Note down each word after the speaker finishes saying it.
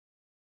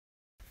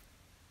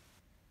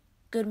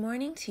Good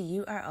morning to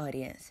you, our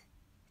audience.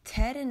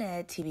 Ted and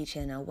Ed TV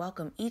channel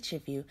welcome each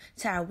of you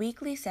to our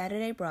weekly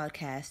Saturday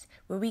broadcast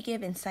where we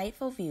give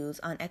insightful views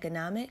on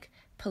economic,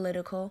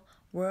 political,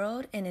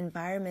 world, and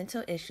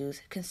environmental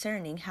issues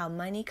concerning how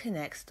money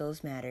connects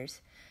those matters.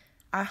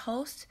 Our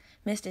hosts,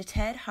 Mr.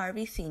 Ted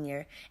Harvey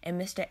Sr.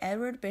 and Mr.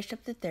 Edward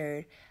Bishop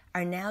III,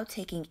 are now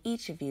taking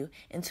each of you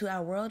into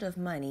our world of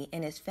money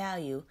and its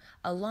value,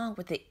 along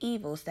with the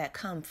evils that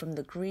come from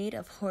the greed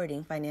of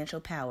hoarding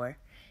financial power.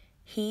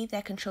 He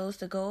that controls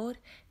the gold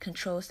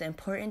controls the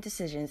important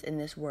decisions in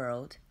this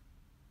world.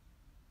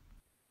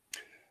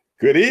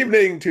 Good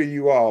evening to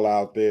you all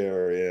out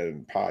there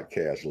in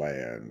podcast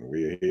land.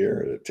 We're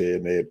here at the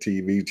Ted and Ed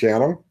TV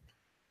channel,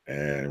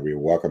 and we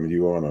welcome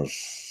you on a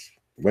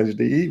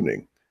Wednesday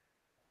evening.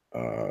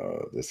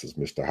 This is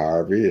Mr.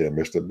 Harvey and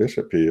Mr.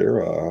 Bishop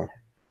here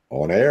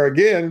on air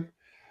again.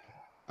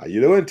 How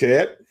you doing,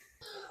 Ted?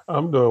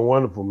 I'm doing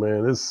wonderful,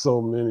 man. There's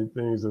so many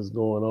things that's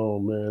going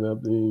on, man. I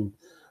mean,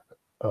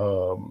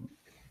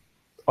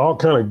 all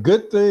kind of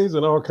good things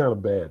and all kind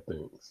of bad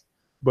things.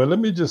 But let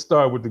me just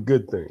start with the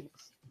good things.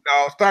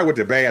 No, start with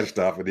the bad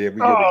stuff, and then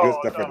we get the good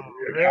stuff.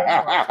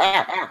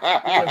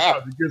 Let's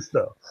start the good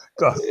stuff.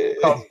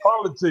 Because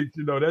politics,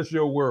 that's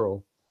your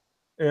world.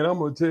 And I'm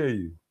going to tell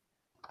you,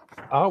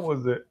 I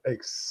was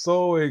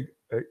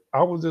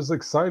just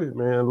excited,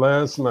 man.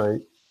 Last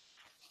night,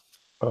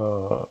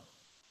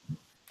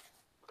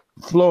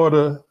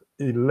 Florida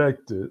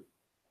elected.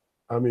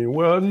 I mean,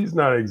 well, he's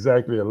not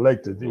exactly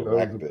elected.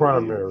 It's a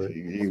primary.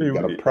 He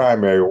got a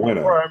primary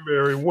winner.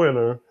 Primary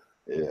winner.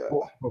 Yeah.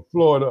 For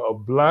Florida, a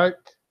black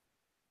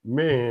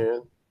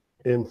man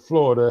in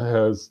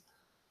Florida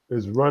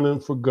is running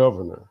for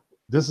governor.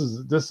 This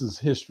is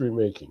history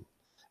making,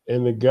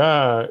 and the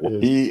guy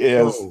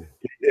is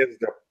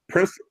the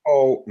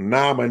principal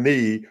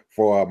nominee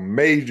for a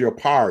major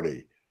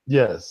party.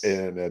 Yes,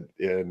 and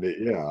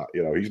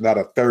he's not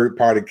a third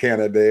party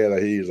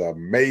candidate. He's a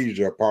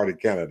major party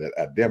candidate,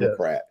 a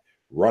Democrat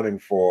running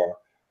for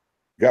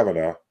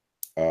governor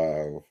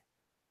of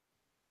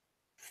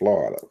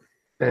Florida.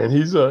 And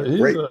he's a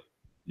very,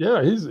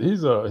 and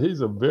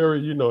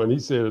he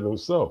said it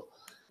himself,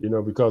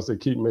 because they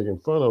keep making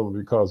fun of him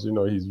because,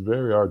 he's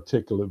very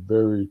articulate,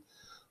 very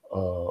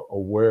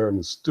aware and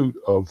astute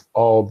of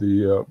all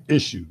the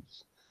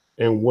issues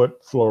and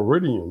what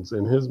Floridians,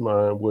 in his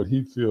mind, what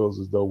he feels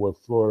as though what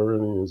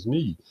Floridians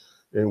need,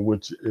 and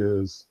which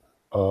is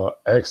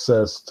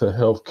access to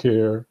health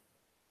care,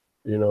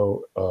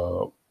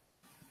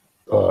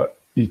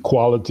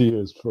 equality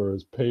as far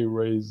as pay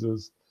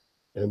raises,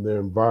 and the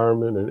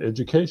environment and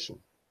education.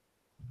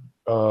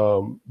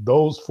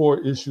 Those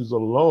four issues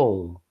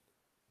alone,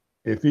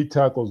 if he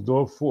tackles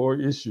those four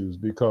issues,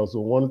 because the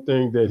one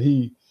thing that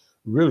he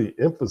really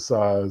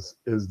emphasized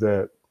is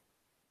that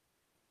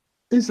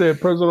he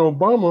said President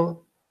Obama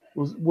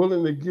was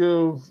willing to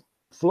give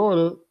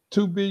Florida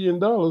 $2 billion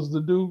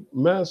to do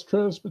mass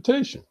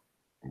transportation.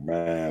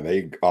 Man,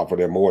 they offered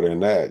them more than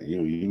that.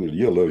 You're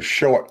a little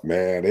short,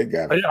 man. They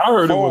got. I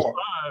heard it was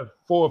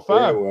four or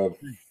five. It was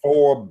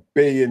 $4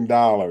 billion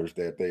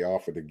that they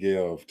offered to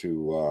give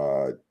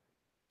to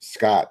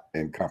Scott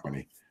and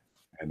company,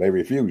 and they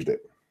refused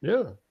it.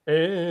 Yeah,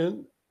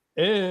 and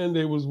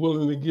they was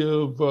willing to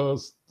give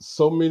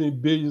so many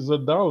billions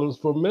of dollars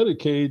for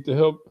Medicaid to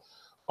help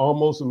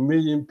almost 1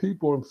 million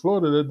people in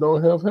Florida that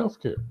don't have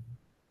health care.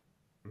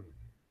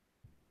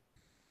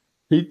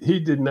 He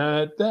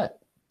denied that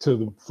to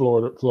the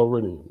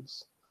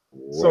Floridians.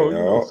 Well,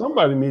 so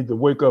somebody needs to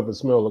wake up and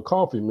smell the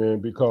coffee, man,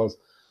 because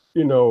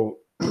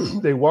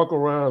they walk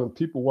around and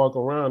people walk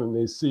around and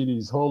they see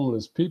these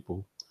homeless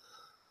people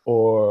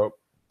or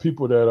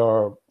people that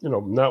are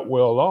not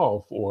well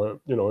off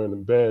or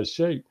in bad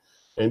shape,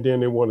 and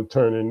then they want to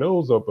turn their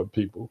nose up at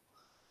people.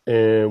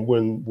 And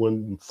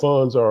when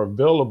funds are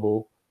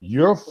available,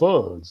 your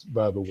funds,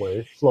 by the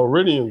way,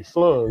 Floridian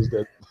funds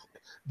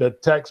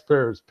that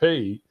taxpayers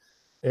pay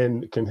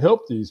and can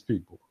help these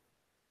people.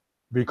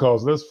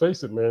 Because let's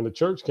face it, man, the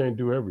church can't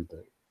do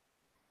everything.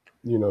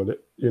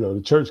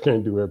 The church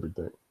can't do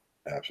everything.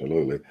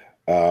 Absolutely.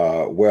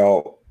 I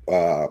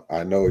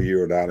know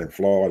you're down in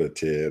Florida,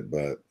 Ted,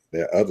 but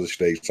there are other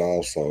states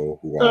also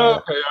who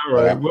are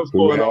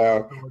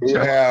who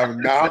have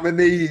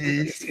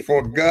nominees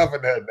for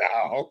governor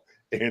now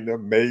in the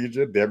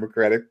major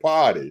Democratic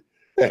Party.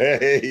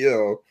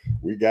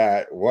 We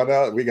got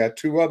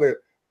two other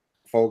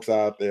folks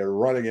out there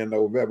running in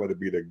November to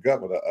be the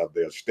governor of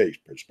their states,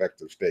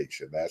 prospective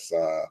states, and that's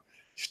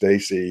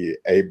Stacey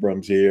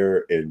Abrams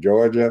here in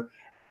Georgia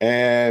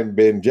and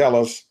Ben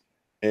Jealous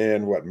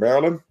in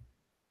Maryland.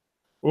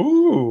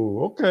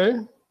 Ooh, okay.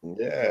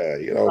 Yeah,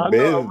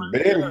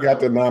 Ben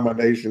got the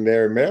nomination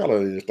there in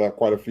Maryland and stuff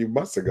quite a few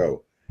months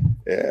ago.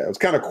 Yeah, it was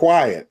kind of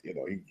quiet.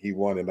 He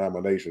won the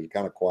nomination.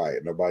 Kind of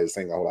quiet. Nobody's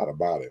saying a whole lot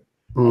about him.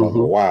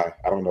 Mm-hmm.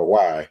 I don't know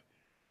why.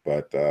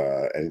 But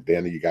and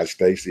then you got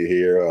Stacey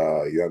here,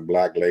 a young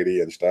black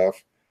lady and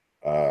stuff,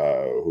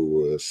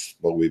 who was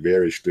supposed to be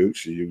very astute.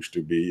 She used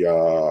to be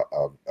a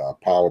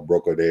power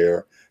broker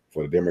there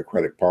for the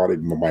Democratic Party,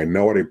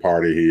 minority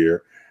party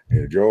here.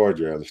 in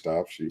Georgia and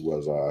stuff. She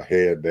was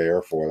head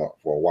there for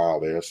a while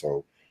there,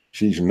 so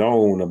she's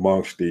known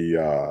amongst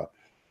the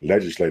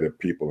legislative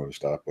people and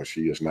stuff, but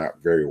she is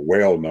not very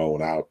well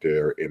known out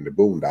there in the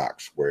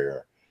boondocks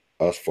where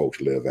us folks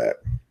live at.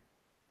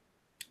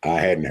 I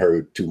hadn't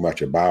heard too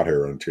much about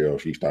her until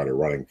she started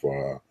running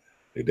for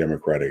the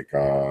Democratic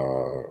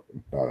to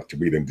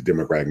be the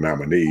Democratic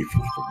nominee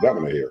for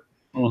governor here.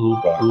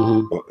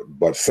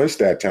 But since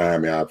that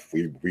time,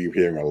 we've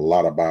hearing a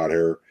lot about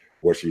her,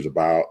 what she's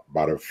about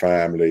her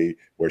family,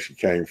 where she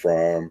came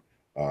from.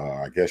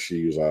 I guess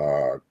she's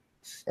a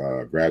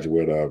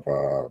graduate of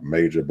a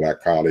major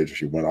black college.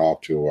 She went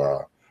off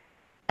to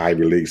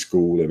Ivy League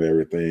school and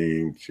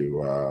everything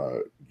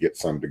to get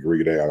some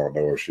degree there. I don't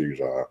know if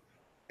she's a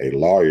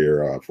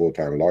lawyer, a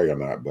full-time lawyer or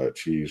not, but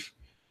she's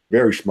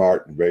very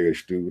smart and very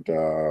astute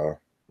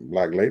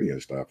black lady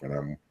and stuff.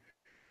 And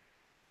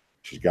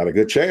she's got a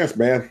good chance,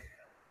 man.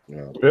 You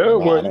know, yeah,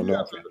 well, I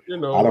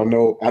don't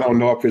know. I don't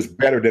know if it's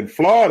better than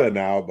Florida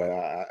now,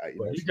 but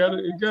he got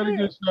a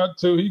good shot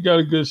too. He got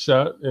a good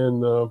shot,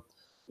 and the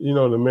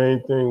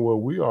main thing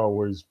what we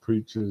always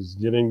preach is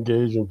get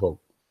engaged and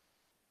vote.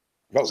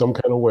 Some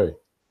kind of way.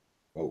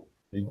 Vote.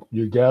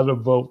 You got to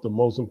vote. The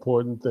most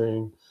important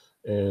thing,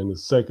 and the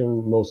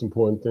second most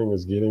important thing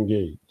is get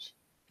engaged.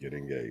 Get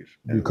engaged.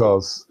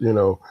 Because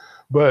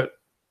but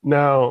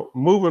now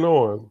moving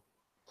on.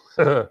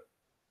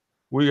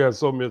 We got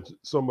so much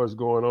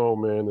going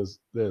on, man.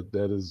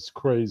 That is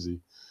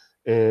crazy.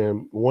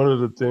 And one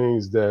of the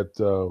things that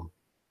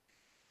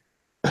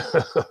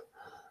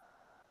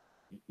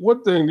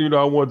one thing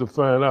I wanted to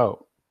find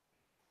out,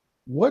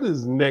 what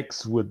is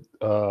next with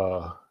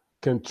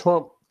can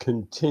Trump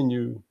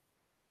continue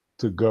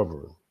to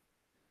govern?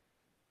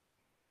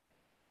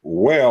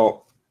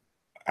 Well,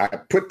 I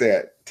put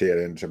that, Ted,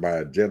 into my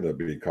agenda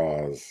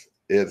because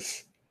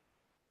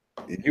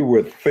you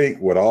would think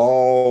with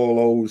all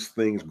those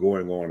things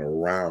going on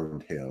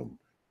around him,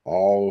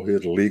 all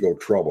his legal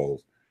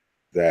troubles,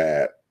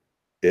 that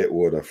it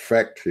would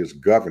affect his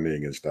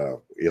governing and stuff.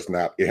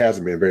 It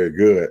hasn't been very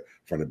good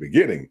from the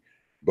beginning,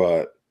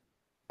 but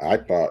I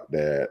thought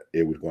that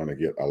it was going to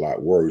get a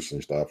lot worse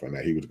and stuff, and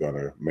that he was going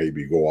to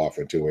maybe go off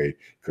into a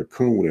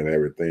cocoon and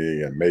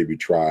everything and maybe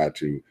try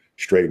to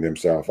straighten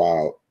himself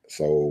out.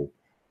 So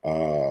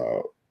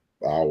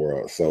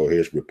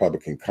his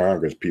Republican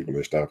Congress people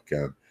and stuff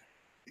can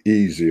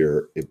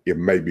it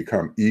may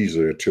become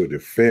easier to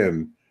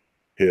defend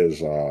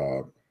his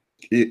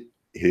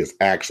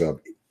acts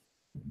of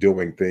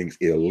doing things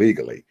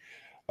illegally.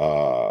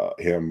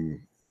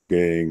 Him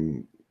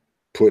being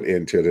put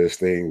into this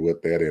thing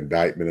with that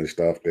indictment and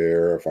stuff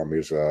there from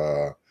his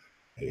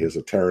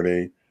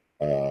attorney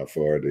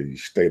for the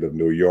state of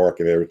New York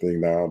and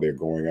everything. Now they're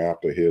going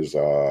after his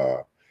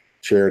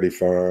charity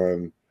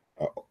fund,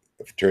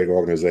 charity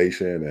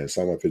organization, and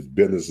some of his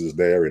businesses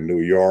there in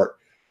New York.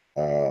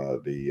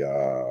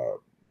 The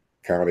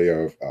county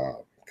of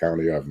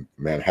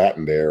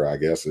Manhattan there, I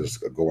guess, is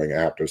going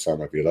after some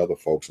of his other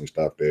folks and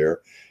stuff there.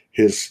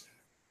 His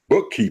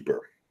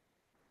bookkeeper,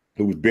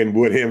 who's been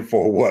with him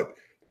for what,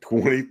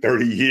 20,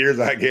 30 years,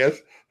 I guess,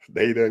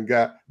 they've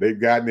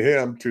gotten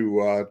him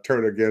to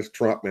turn against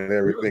Trump and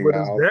everything. With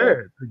his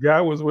dad. The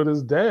guy was with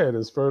his dad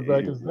as far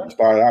back as that.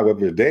 Started out with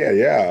his dad,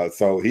 yeah.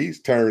 So he's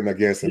turned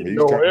against him. He's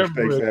turned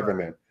to State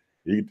 7 and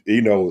he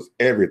knows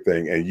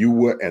everything,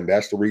 and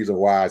that's the reason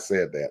why I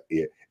said that.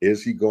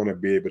 Is he going to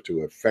be able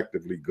to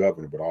effectively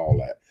govern with all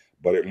that?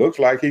 But it looks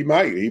like he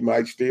might. He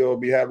might still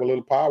have a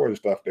little power and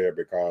stuff there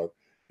because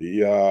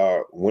he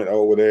went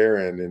over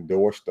there and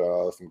endorsed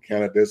some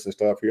candidates and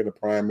stuff here in the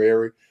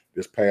primary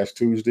this past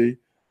Tuesday.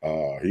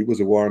 He was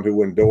the one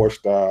who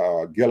endorsed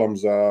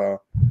Gillum's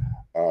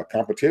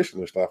competition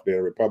and stuff there,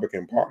 the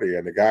Republican Party,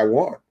 and the guy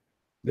won.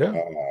 Yeah,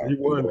 he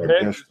won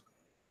against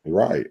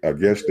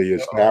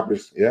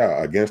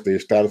the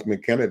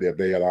establishment candidate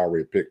they had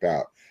already picked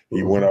out.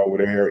 He went over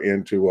there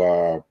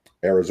into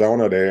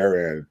Arizona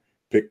there and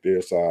picked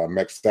this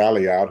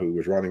McSally out, who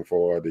was running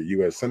for the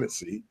U.S. Senate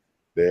seat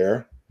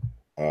there.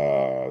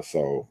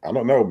 So I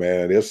don't know,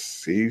 man.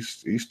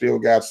 He's still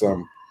got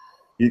some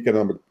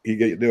economic.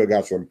 He still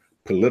got some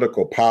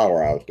political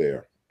power out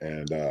there.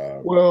 And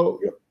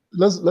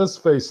let's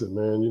face it,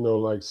 man.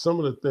 Like some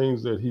of the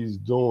things that he's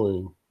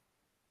doing,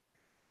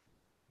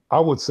 I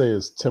would say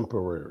is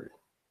temporary,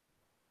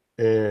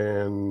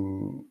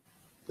 and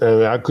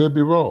I could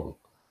be wrong.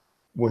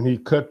 When he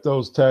cut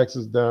those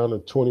taxes down to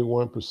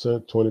 21%,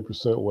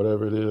 20%,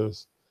 whatever it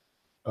is,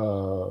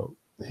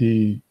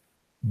 he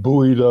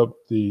buoyed up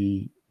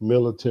the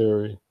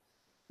military,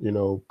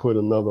 put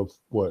another,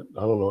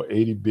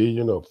 $80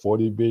 billion or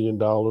 $40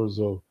 billion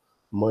of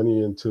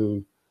money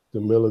into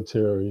the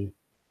military.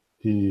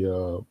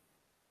 When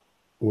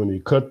he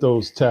cut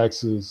those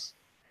taxes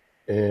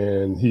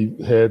and he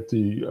had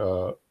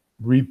to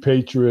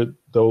repatriate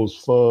those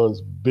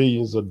funds,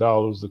 billions of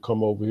dollars to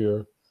come over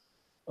here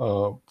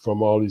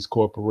from all these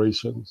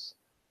corporations.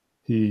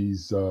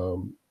 He's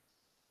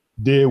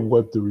did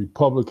what the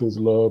Republicans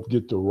love,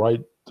 get the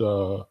right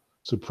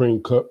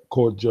Supreme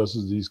Court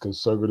justices, these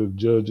conservative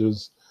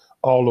judges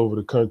all over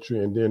the country,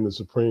 and then the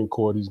Supreme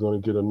Court, he's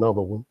going to get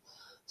another one.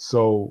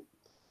 So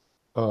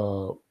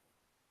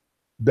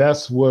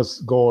that's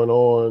what's going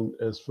on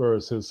as far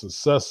as his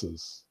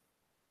successors.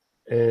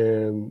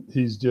 And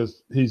he's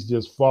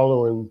just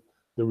following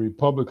the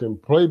Republican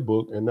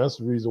playbook, and that's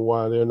the reason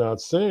why they're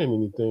not saying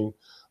anything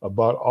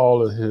about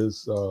all of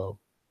his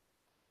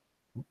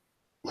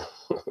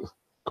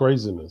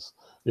craziness,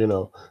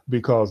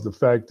 because the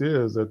fact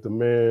is that the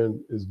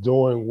man is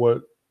doing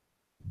what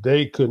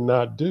they could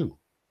not do,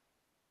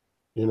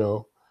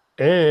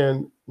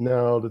 And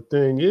now the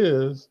thing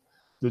is,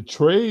 the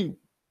trade,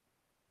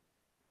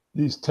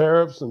 these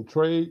tariffs and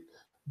trade,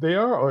 they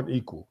are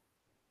unequal.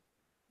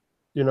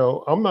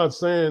 I'm not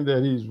saying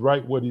that he's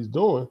right what he's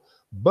doing,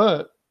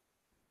 but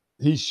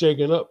he's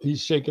shaking it up.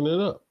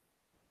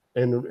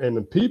 And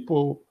the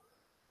people,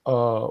 a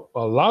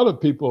lot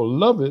of people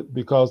love it,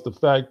 because the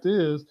fact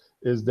is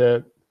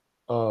that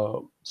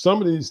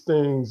some of these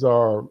things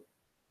are,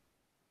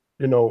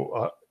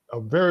 are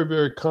very,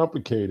 very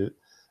complicated,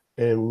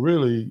 and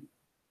really,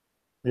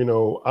 I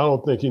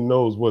don't think he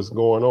knows what's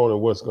going on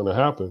and what's going to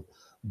happen,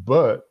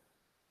 but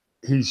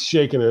he's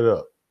shaking it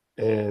up.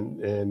 And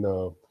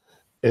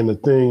the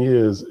thing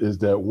is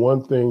that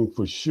one thing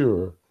for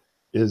sure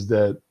is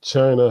that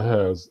China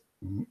has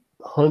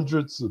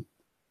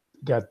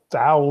got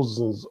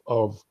thousands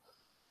of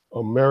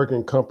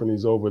American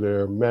companies over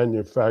there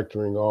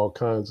manufacturing all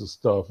kinds of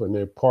stuff, and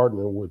they're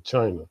partnering with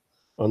China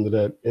under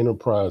that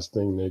enterprise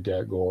thing they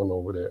got going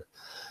over there.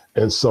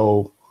 And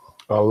so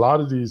a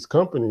lot of these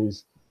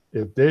companies,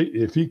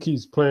 if he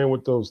keeps playing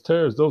with those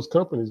tariffs, those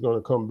companies are going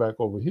to come back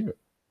over here,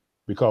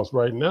 because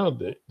right now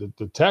the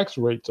tax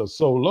rates are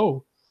so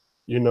low.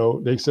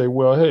 They say,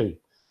 well, hey,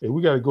 if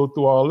we got to go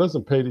through all this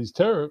and pay these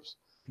tariffs,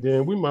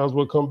 then we might as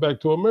well come back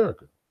to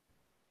America.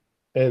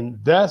 And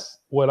that's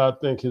what I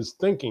think his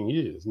thinking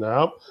is.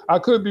 Now, I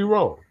could be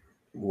wrong.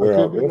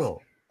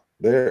 Well,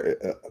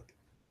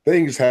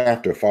 things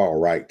have to fall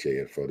right,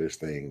 Ted, for this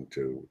thing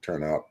to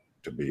turn out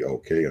to be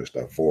okay and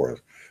stuff for us.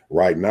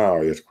 Right now,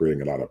 it's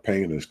creating a lot of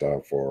pain and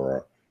stuff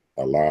for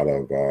a lot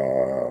of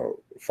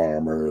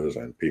farmers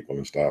and people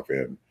and stuff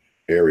in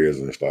areas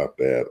and stuff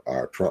that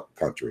are Trump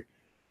country.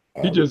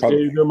 He just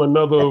gave them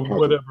another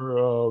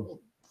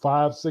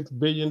 $5-6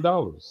 billion.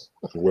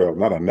 Well,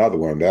 not another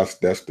one. That's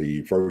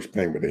the first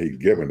payment that he's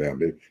given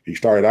them. He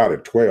started out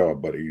at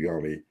 12, but he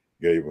only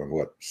gave them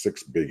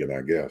 $6 billion,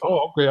 I guess.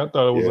 Oh, okay. I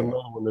thought it was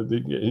another one that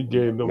he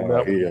gave them.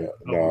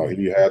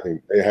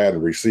 They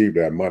hadn't received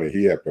that money.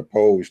 He had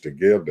proposed to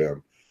give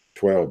them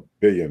 $12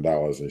 billion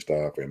and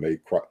stuff, and they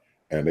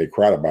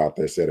cried about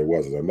that, said it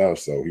wasn't enough.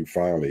 So he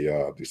finally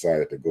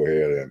decided to go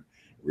ahead and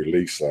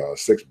release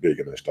 $6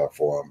 billion and stuff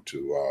for them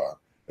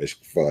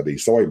for the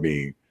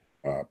soybean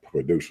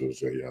producers,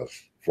 the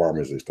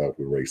farmers and stuff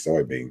who raise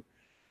soybean.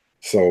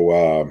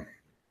 So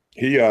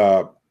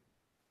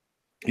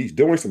he's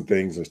doing some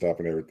things and stuff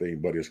and everything,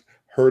 but it's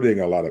hurting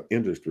a lot of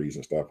industries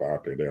and stuff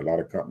out there. There are a lot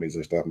of companies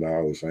and stuff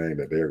now who are saying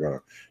that they're going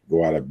to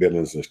go out of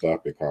business and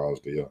stuff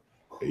because they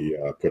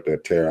put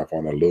that tariff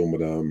on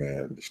aluminum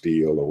and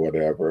steel or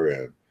whatever,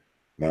 and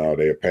now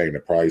they're paying the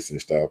price and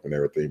stuff and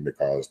everything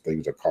because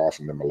things are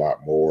costing them a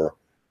lot more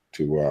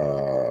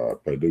to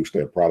produce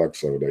their products.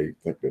 So they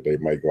think that they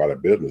might go out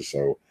of business.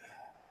 So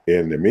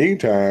in the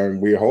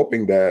meantime, we're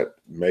hoping that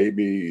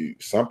maybe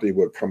something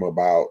would come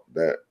about,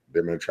 that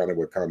them and China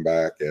would come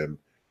back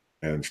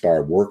and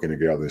start working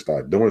together and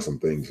start doing some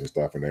things and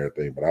stuff and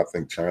everything. But I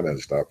think China and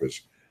stuff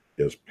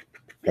is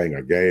playing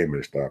a game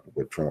and stuff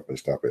with Trump and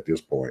stuff at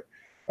this point.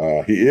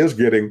 He is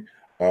getting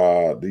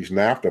these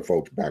NAFTA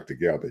folks back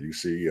together. You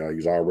see,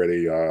 he's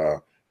already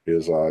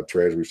his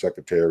Treasury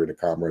Secretary and the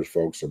Commerce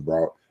folks have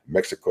brought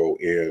Mexico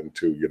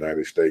into the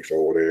United States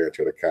over there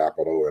to the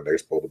Capitol, and they're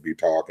supposed to be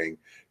talking,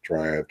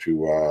 trying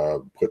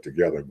to put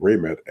together an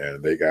agreement,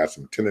 and they got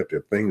some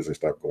tentative things and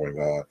stuff going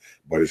on,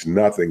 but it's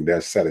nothing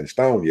that's set in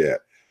stone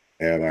yet.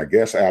 And I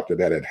guess after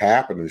that had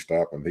happened and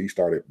stuff, and he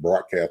started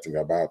broadcasting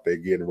about they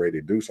getting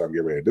ready to do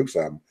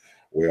something,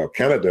 well,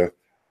 Canada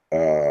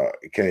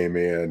came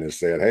in and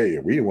said, hey,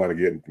 we want to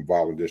get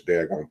involved in this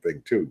daggone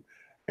thing too.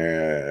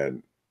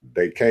 And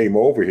they came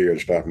over here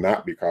and stuff,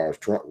 not because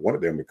Trump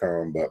wanted them to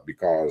come, but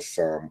because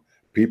some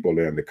people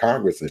in the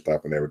Congress and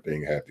stuff and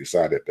everything had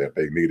decided that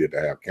they needed to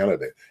have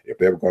Canada. If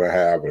they were going to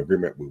have an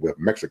agreement with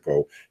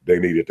Mexico, they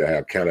needed to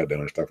have Canada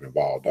and stuff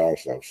involved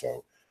also.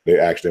 So they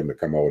asked them to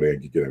come over there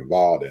and get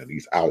involved in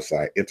these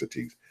outside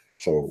entities.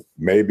 So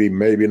maybe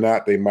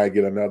not, they might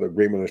get another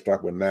agreement and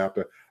stuff with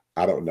NAFTA.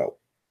 I don't know.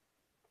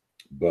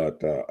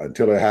 But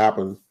until it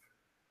happens,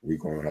 we're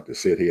going to have to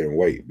sit here and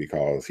wait,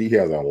 because he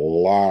has a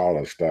lot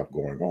of stuff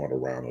going on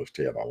around us,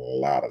 Ted, a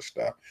lot of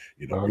stuff.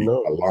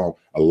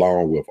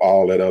 Along with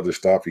all that other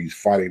stuff, he's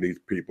fighting these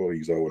people.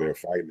 He's over there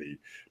fighting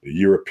the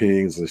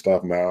Europeans and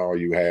stuff now.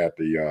 You had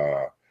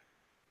the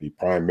the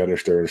prime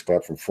minister and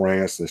stuff from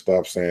France and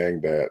stuff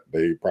saying that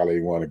they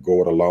probably want to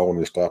go it alone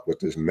and stuff with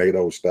this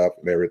NATO stuff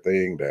and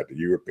everything, that the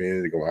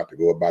Europeans are going to have to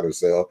go about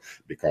themselves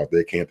because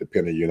they can't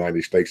depend on the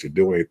United States to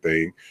do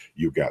anything.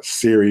 You've got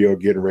Syria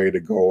getting ready to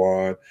go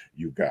on.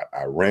 You've got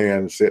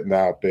Iran sitting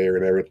out there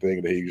and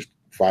everything that he's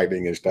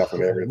fighting and stuff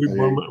and everything.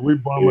 We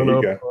bombing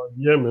up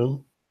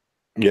Yemen.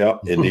 Yeah,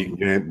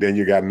 and then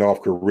you got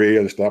North Korea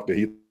and stuff that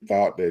he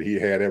thought that he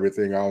had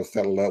everything all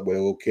settled up with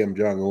old Kim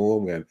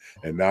Jong-un,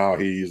 and now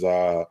he's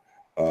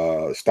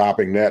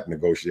stopping that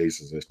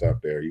negotiations and stuff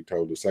there. He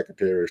told the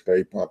Secretary of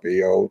State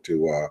Pompeo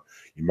to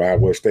you might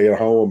as well stay at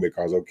home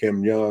because old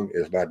Kim Jong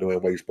is not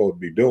doing what he's supposed to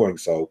be doing.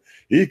 So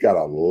he's got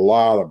a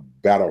lot of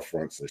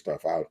battlefronts and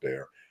stuff out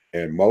there,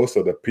 and most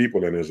of the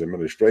people in his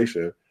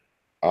administration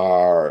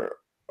are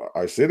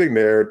sitting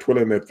there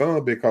twiddling their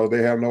thumb because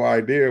they have no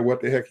idea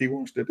what the heck he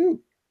wants to do.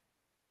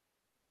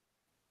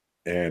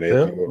 And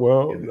I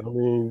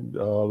mean,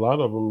 a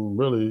lot of them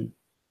really,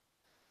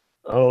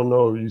 I don't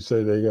know. You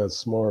say they got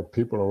smart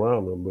people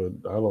around them, but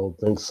I don't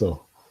think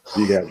so.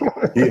 He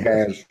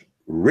has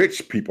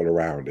rich people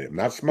around him,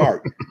 not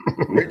smart,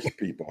 rich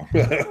people.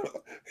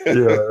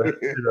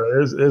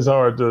 It's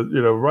hard to,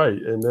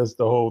 right. And that's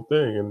the whole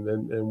thing.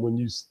 And when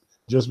you,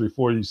 just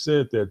before you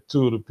said that,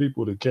 two of the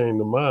people that came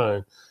to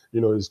mind,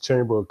 his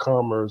Chamber of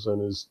Commerce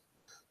and his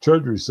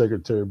Treasury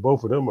Secretary,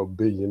 both of them are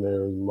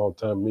billionaires,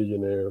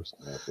 multimillionaires.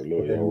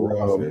 Absolutely.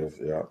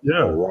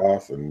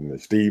 Ross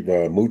and Steve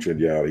Mnuchin,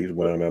 he's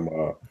one of them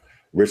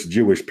rich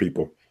Jewish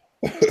people.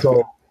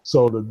 So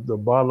the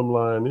bottom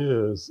line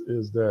is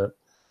that,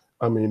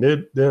 I mean,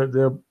 they're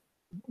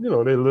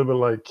living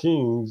like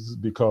kings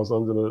because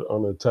on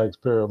the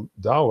taxpayer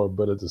dollar,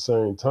 but at the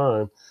same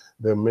time,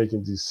 they're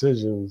making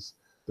decisions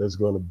that's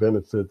going to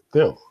benefit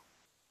them.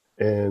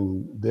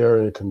 And they're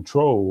in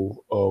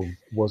control of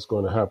what's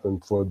going to happen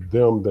for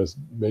them, that's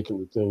making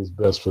the things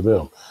best for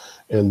them.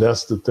 And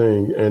that's the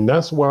thing. And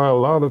that's why a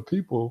lot of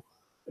people,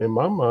 in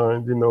my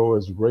mind,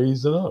 is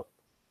raising up.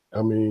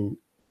 I mean,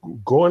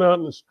 going out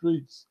in the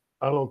streets,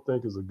 I don't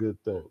think is a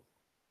good thing.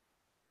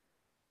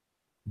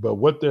 But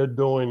what they're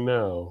doing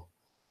now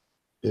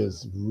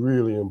is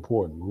really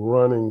important.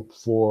 Running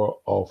for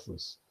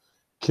office,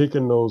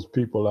 kicking those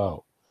people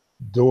out,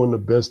 doing the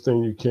best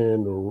thing you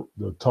can to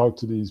talk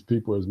to these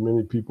people, as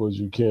many people as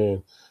you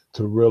can,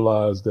 to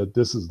realize that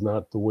this is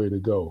not the way to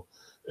go,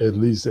 at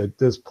least at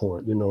this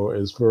point,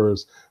 as far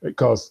as,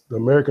 because the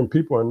American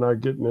people are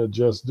not getting their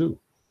just due,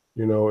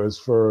 as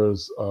far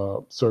as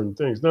certain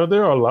things. Now,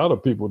 there are a lot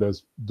of people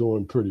that's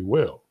doing pretty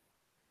well,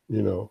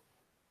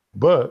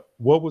 but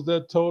what was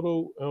that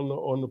total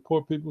on the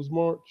Poor People's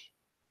March?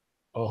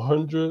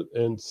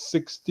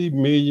 160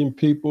 million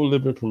people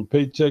living from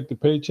paycheck to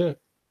paycheck.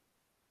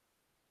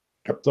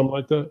 Yep. Something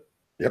like that?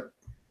 Yep.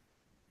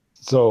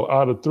 So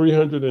out of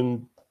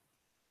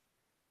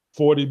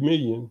 340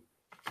 million,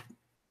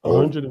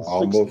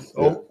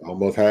 160,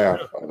 almost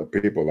half of the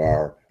people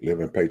are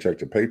living paycheck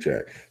to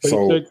paycheck.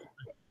 So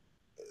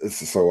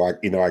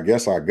I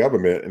guess our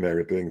government and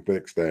everything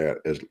thinks that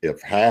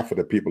if half of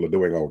the people are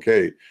doing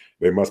okay,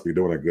 they must be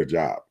doing a good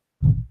job.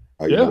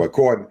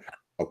 According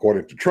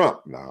to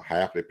Trump, now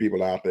half the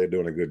people out there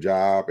doing a good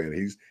job, and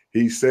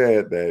he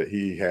said that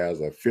he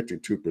has a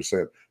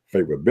 52%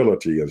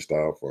 favorability and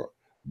stuff,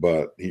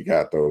 but he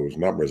got those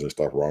numbers and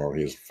stuff wrong.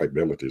 His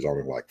favorability is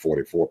only like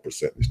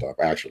 44% and stuff.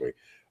 Actually,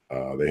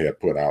 they had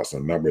put out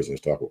some numbers and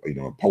stuff,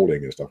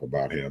 polling and stuff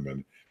about him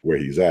and where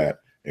he's at.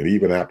 And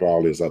even after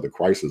all this other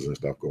crisis and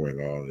stuff going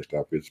on and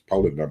stuff, his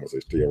polling numbers are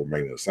still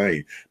remaining the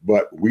same.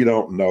 But we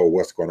don't know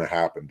what's going to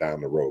happen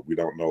down the road. We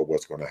don't know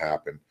what's going to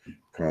happen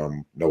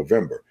come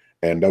November.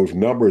 And those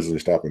numbers and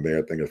stuff and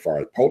everything, as far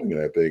as polling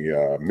and everything,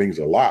 means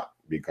a lot,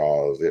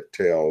 because it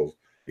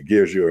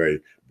gives you a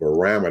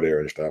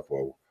barometer and stuff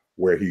of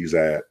where he's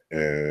at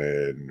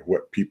and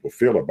what people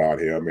feel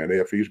about him, and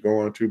if he's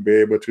going to be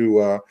able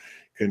to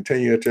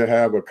continue to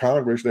have a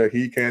Congress that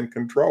he can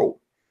control.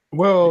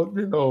 Well,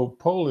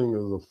 polling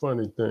is a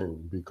funny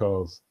thing,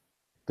 because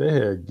they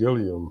had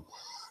Gilliam.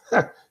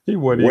 He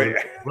wasn't even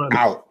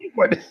out. He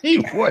wasn't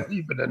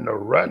even in the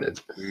running.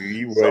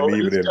 He wasn't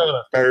even in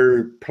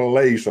third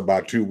place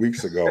about 2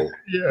 weeks ago.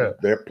 Yeah.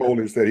 Their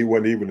polling said he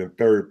wasn't even in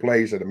third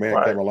place, and the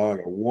man came along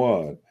and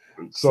won.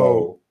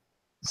 So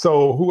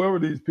whoever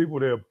these people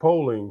they're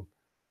polling,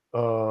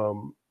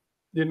 it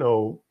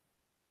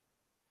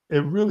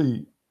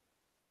really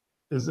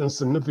is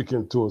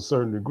insignificant to a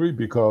certain degree,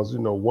 because,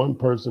 one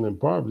person in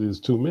poverty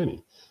is too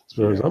many, as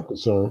far as I'm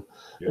concerned.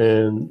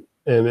 Yeah.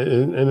 And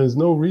there's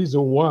no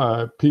reason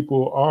why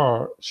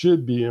people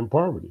should be in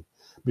poverty,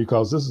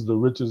 because this is the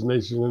richest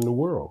nation in the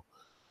world.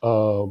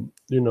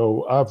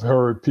 I've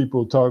heard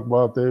people talk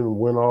about they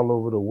went all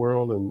over the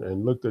world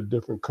and looked at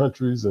different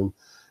countries, and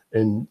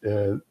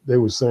they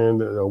were saying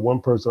that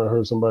one person, I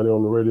heard somebody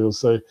on the radio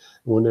say,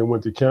 when they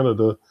went to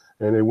Canada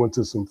and they went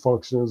to some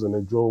functions and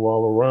they drove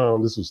all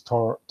around, this was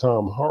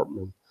Tom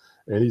Hartman,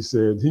 and he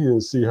said he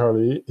didn't see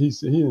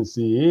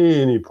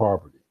any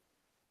poverty.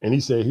 And he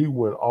said he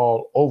went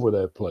all over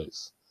that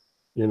place,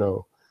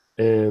 And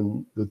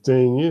the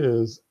thing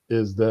is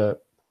is that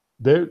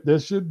there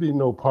should be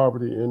no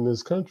poverty in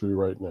this country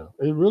right now.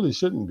 It really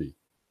shouldn't be,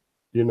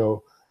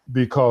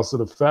 because of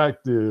the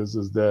fact is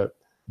that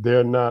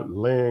they're not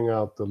laying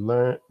out the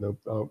land,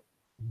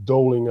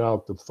 doling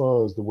out the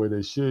funds the way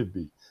they should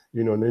be.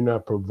 And they're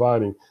not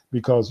providing,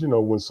 because,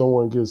 when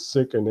someone gets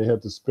sick and they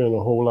have to spend a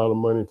whole lot of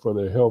money for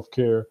their health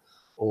care,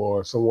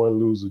 or someone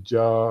lose a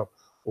job,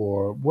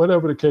 or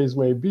whatever the case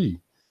may be,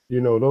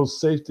 those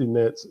safety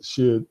nets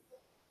should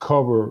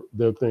cover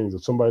their things.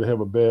 If somebody have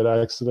a bad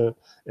accident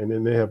and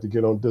then they have to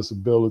get on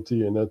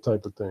disability and that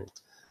type of thing.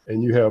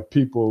 And you have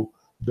people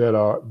that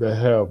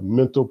have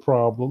mental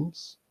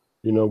problems.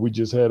 We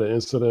just had an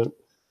incident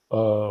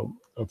a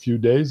few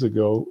days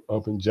ago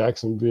up in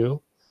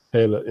Jacksonville,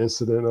 had an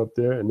incident up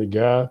there, and the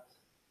guy,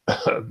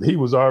 he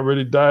was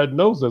already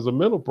diagnosed as a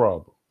mental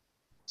problem.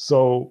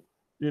 So,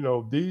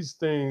 these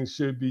things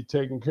should be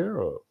taken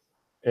care of.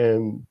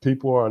 And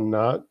people are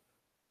not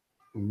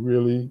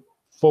really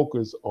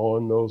focused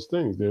on those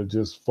things. They're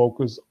just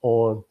focused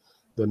on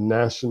the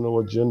national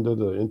agenda,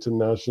 the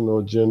international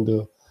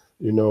agenda,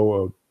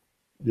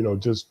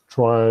 just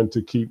trying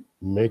to keep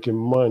making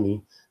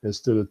money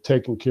instead of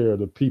taking care of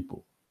the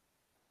people.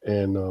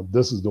 And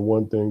this is the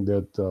one thing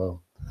that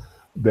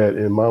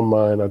in my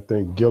mind, I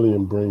think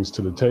Gilliam brings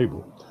to the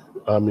table.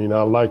 I mean,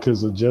 I like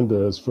his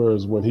agenda as far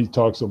as when he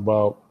talks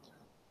about,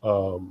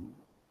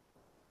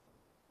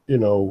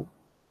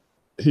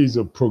 he's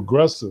a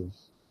progressive,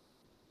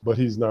 but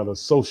he's not a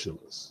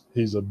socialist.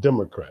 He's a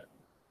Democrat.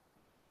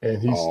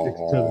 And he sticks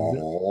to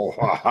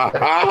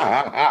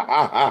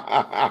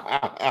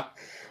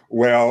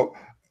Well,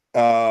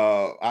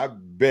 I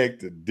beg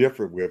to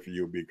differ with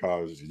you,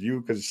 because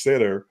you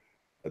consider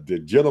the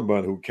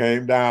gentleman who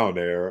came down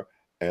there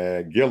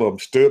and Gillum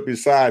stood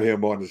beside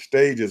him on the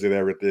stages and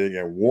everything.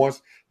 And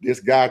once this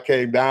guy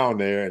came down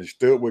there and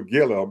stood with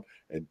Gillum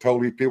and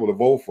told these people to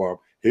vote for him,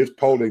 his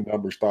polling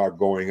numbers start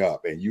going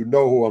up. And you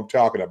know who I'm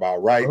talking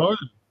about, right? Oh,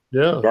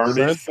 yeah.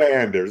 Bernie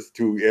Sanders,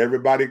 who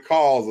everybody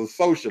calls a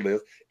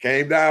socialist,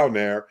 came down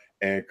there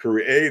and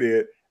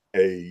created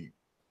a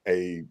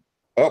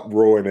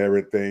uproar and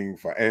everything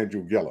for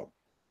Andrew Gillum.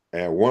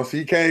 And once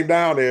he came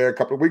down there a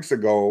couple of weeks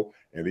ago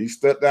and he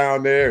stood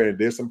down there and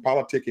did some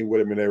politicking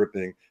with him and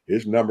everything,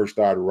 his numbers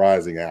started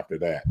rising after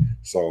that.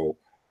 So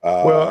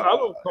I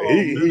don't call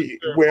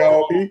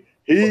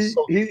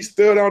he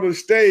stood on the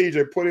stage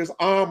and put his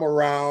arm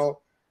around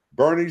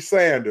Bernie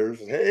Sanders.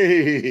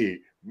 Hey,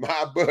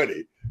 my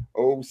buddy,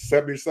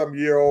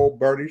 70-some-year-old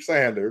Bernie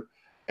Sanders,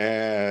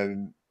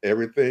 and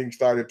everything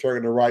started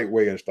turning the right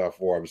way and stuff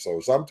for him. So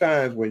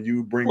sometimes when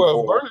you bring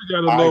forward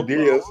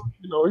ideas,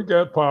 he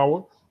got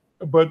power.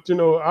 But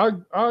I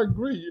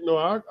agree.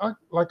 I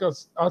like I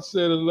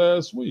said it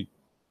last week.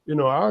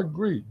 I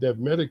agree that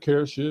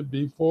Medicare should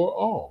be for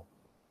all.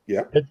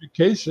 Yeah.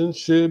 Education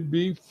should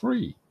be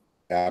free.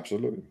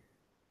 Absolutely.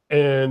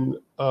 And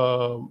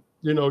one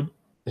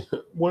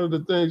of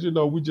the things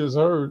we just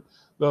heard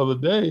the other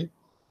day,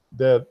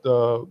 that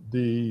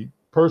the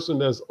person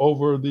that's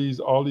over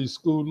all these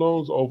school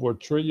loans, over $1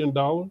 trillion,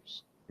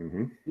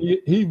 mm-hmm.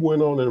 he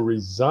went on and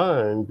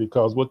resigned,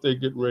 because what they're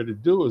getting ready to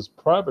do is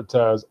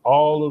privatize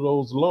all of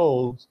those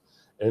loans,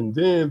 and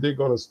then they're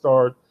going to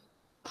start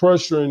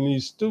pressuring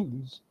these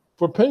students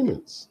for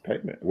payments.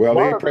 Well,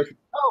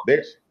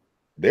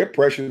 they're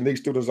pressuring these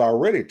students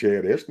already,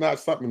 Ted. It's not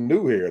something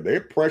new here.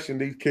 They're pressuring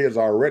these kids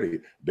already.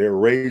 They're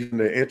raising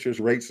the interest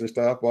rates and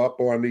stuff up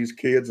on these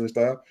kids and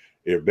stuff.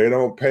 If they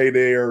don't pay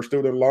their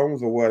student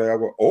loans or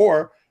whatever,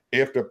 or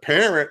if the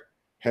parent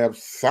have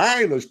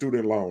signed a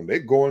student loan, they're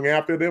going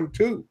after them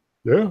too.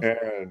 Yeah.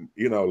 And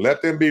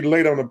let them be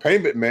late on the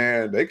payment,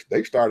 man.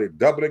 They started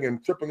doubling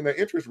and tripling the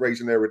interest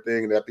rates and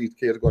everything that these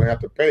kids are going to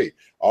have to pay.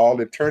 All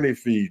the attorney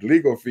fees,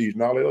 legal fees,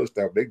 and all the other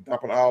stuff. They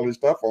dumping all this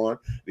stuff on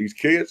these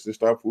kids and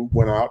stuff who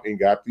went out and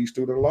got these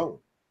student loans.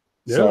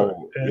 Yeah.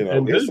 So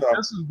this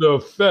is the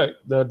effect.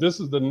 Now, this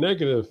is the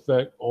negative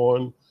effect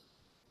on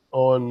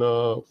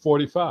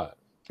 45.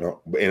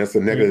 And it's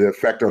a negative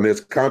effect on this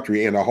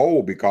country in a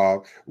whole,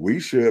 because we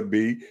should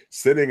be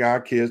sending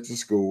our kids to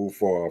school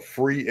for a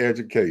free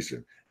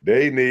education.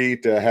 They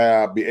need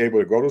to be able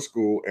to go to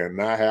school and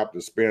not have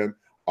to spend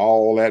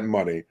all that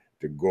money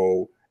to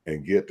go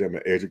and get them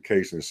an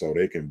education so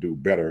they can do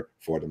better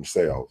for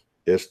themselves.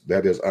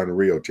 That is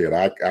unreal, Ted.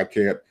 I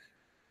can't.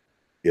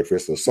 If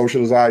it's a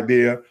socialist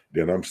idea,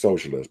 then I'm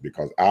socialist,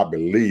 because I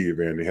believe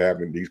in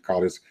having these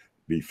colleges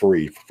be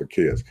free for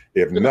kids.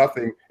 If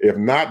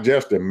not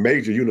just the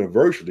major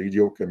universities,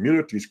 your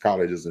communities,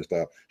 colleges and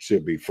stuff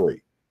should be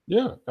free.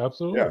 Yeah,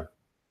 absolutely. Yeah.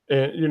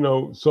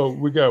 And so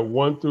we got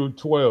 1 through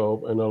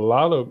 12, and a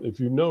lot of, if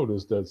you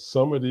notice, that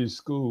some of these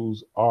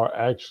schools are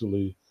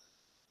actually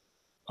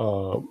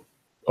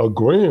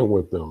agreeing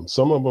with them.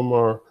 Some of them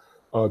are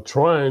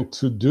trying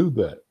to do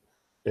that,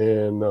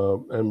 and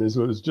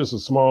it's just a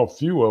small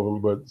few of them,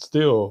 but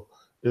still,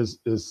 is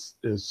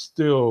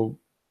still.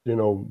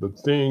 The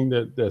thing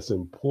that's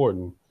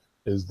important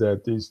is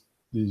that these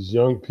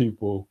young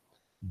people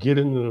get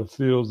into the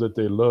fields that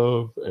they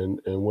love and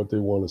what they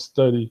want to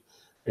study,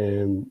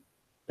 and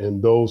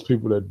And those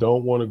people that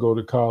don't want to go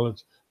to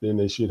college, then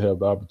they should have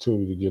the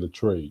opportunity to get a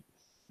trade,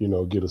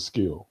 get a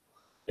skill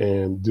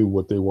and do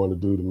what they want to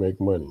do to make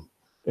money.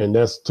 And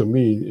that's, to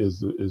me, is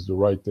the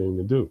right thing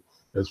to do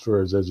as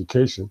far as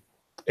education.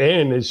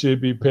 And they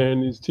should be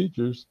paying these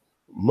teachers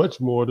much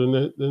more than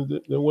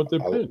what they're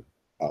paying.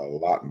 A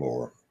lot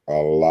more.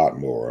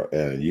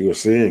 And you are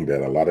seeing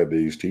that a lot of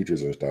these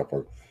teachers and stuff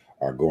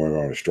are going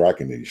on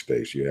strike in these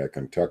states. You had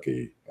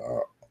Kentucky,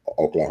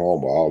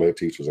 Oklahoma, all their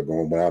teachers are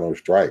going out on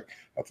strike.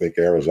 I think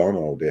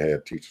Arizona, they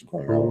had teachers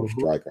going out on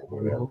strike or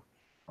whatever.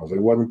 Because they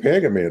wasn't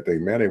paying them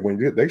anything, man. When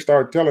they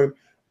started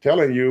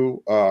telling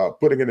you,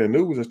 putting in the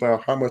news and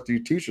stuff, how much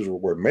these teachers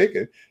were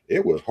making,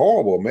 it was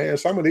horrible, man.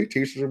 Some of these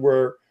teachers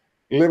were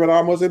living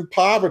almost in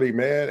poverty,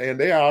 man, and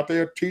they're out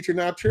there teaching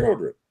our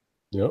children.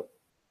 Yep.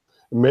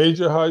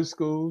 Major high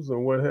schools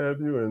and what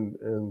have you,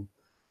 and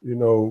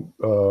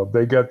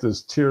they got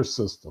this tier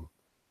system.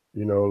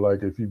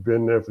 Like if you've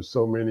been there for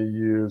so many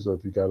years, or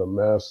if you got a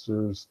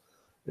master's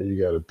and you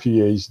got a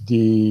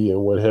PhD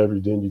and what have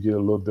you, then you get a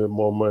little bit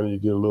more money,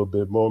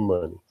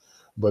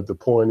 But the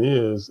point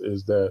is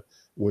that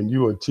when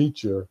you're a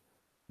teacher,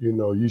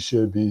 you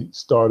should be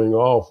starting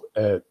off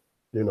at,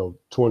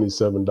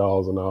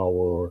 $27 an hour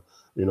or,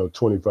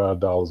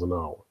 $25 an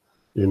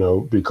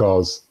hour,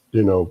 because,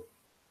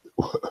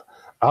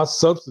 I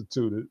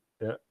substituted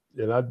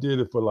and I did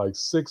it for like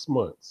 6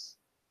 months.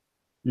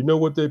 You know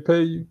what they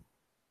pay you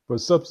for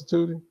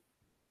substituting?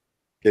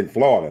 In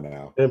Florida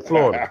now. In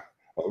Florida.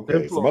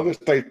 Okay, some other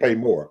states pay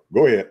more.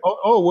 Go ahead.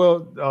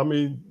 Well, I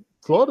mean,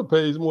 Florida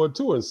pays more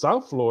too. In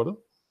South Florida,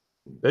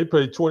 they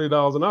pay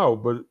 $20 an hour,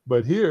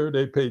 but here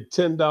they pay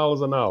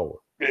 $10 an hour.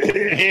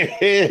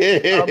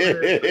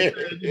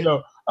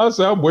 I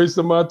say I'm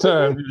wasting my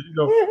time.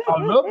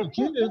 I love the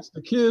kids.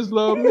 The kids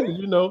love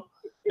me.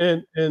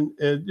 And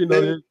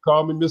they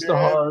call me Mr.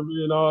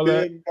 Harvey and all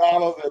that.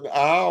 $10 an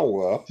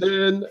hour.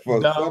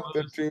 For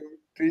substitute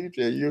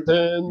teacher.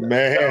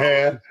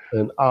 Man,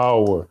 an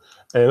hour.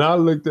 And I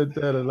looked at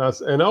that and I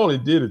only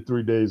did it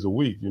 3 days a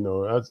week.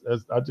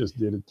 I just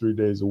did it 3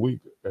 days a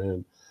week,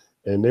 and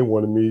they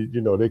wanted me.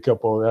 They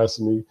kept on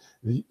asking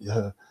me,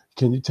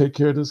 "Can you take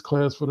care of this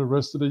class for the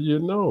rest of the year?"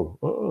 No,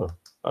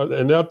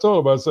 and I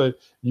told them, I say,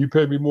 "You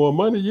pay me more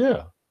money,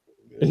 yeah."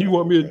 And you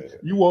want me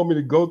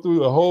to go through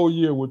the whole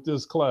year with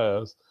this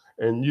class,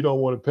 and you don't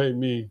want to pay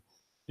me,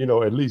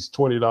 at least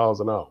 $20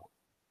 an hour.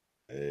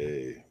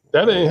 Hey,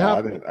 that ain't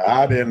happening.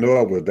 I didn't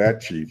know it was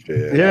that cheap,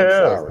 Ted. Yeah.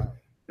 I'm sorry.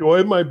 Well,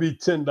 it might be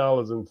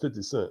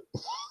 $10.50.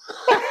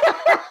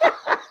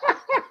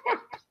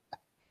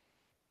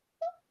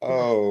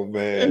 Oh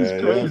man, it's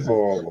crazy. That's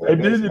horrible.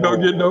 And then you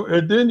don't get no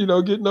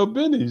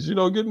bennies. You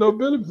don't get no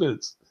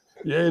benefits.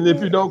 Yeah, and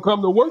if you don't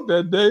come to work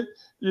that day,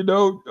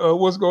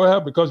 what's going to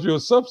happen? Because you're a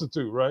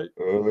substitute, right?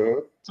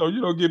 So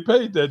you don't get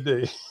paid that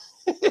day.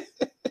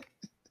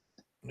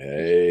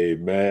 Hey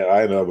man,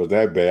 I know it was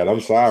that bad.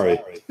 I'm sorry.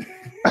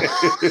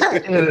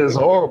 It is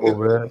horrible,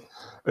 man.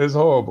 It's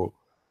horrible.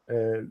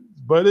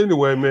 But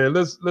anyway, man,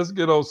 let's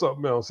get on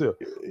something else here,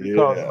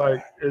 because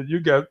like you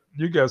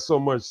got so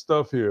much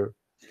stuff here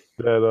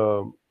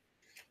that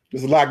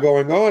there's a lot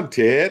going on,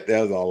 Ted.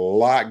 There's a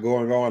lot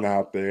going on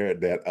out there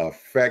that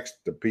affects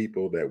the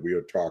people that we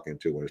are talking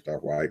to and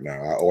stuff right now,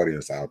 our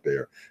audience out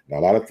there. Now,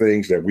 a lot of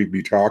things that we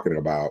be talking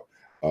about,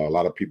 a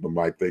lot of people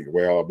might think,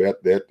 well,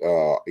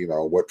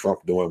 what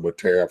Trump's doing with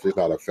tariffs is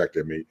not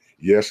affecting me.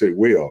 Yes, it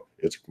will.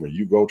 It's when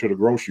you go to the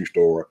grocery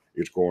store,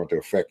 it's going to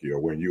affect you. Or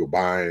when you're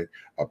buying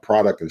a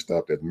product and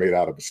stuff that's made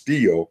out of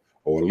steel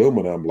or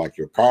aluminum, like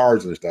your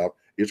cars and stuff,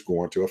 it's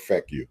going to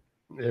affect you.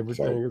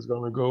 Everything is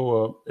going to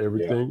go up.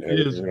 Everything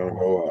is going to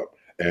go up.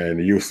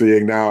 And you're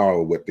seeing now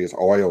with this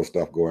oil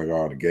stuff going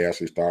on, the gas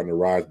is starting to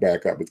rise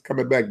back up. It's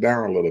coming back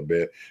down a little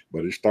bit,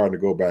 but it's starting to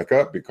go back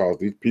up because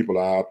these people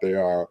out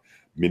there are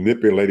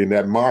manipulating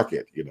that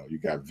market. You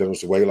got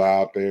Venezuela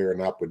out there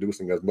not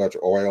producing as much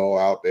oil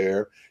out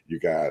there. You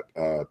got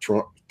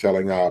Trump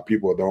telling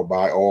people don't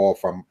buy oil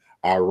from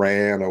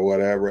Iran or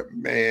whatever.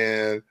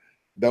 Man,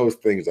 those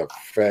things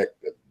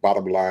affect the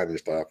bottom line and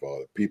stuff for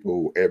the people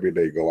who every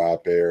day go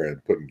out there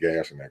and putting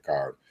gas in their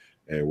cars.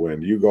 And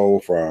when you go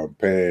from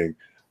paying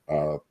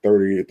 $30,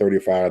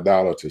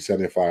 $35 to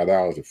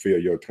 $75 to fill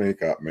your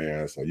tank up,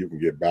 man, so you can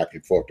get back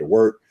and forth to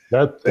work,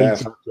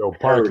 that's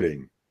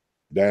hurting.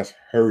 That's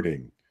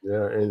hurting.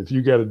 Yeah, and if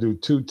you got to do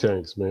 2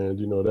 tanks, man,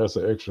 that's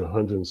an extra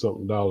 $100 and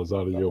something out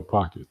of your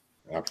pocket.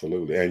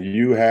 Absolutely. And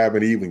you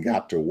haven't even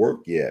got to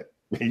work yet.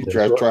 You're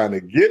just trying to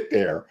get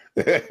there.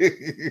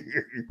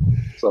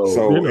 So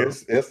it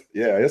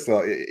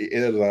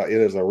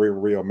is a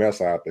real mess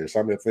out there.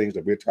 Some of the things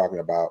that we're talking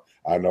about,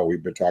 I know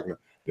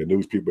the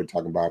news people been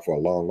talking about for a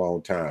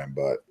long time,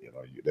 but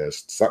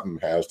there's something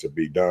has to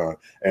be done,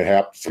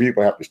 and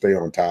people have to stay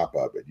on top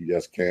of it. You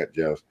just can't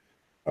just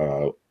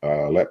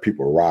let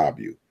people rob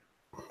you.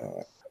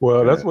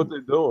 That's what they're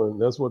doing.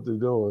 That's what they're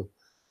doing.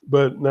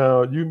 But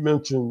now you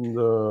mentioned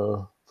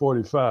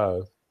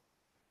 45.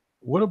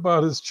 What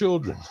about his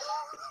children?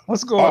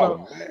 What's going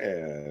on? Oh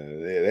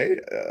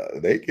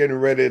man, they getting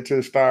ready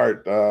to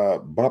start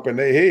bumping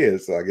their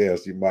heads, I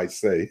guess you might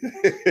say.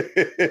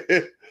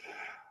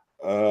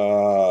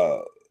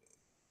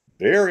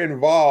 They're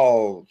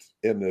involved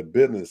in the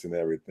business and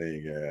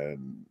everything.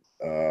 And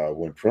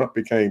when Trump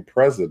became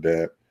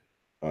president,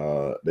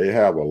 they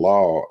have a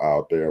law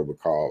out there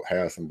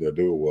has something to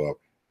do with,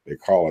 they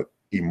call it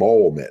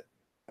emolument.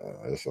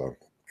 It's a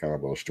kind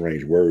of a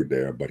strange word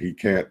there, but he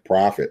can't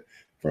profit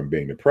from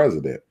being the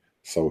president.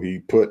 So he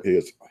put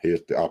the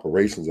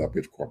operations of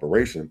his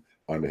corporation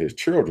under his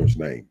children's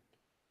name.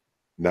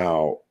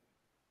 Now,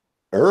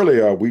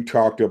 earlier we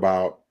talked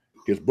about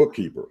his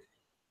bookkeeper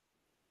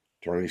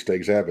turning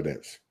stakes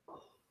evidence.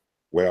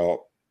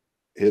 Well,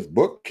 his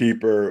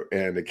bookkeeper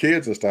and the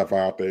kids and stuff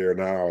out there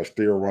now are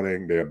still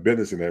running their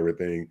business and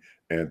everything,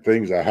 and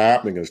things are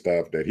happening and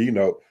stuff that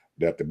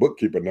the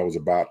bookkeeper knows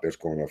about that's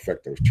going to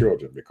affect those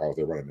children because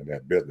they're running in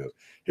that business.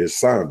 His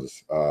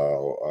sons,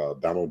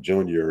 Donald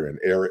Jr. and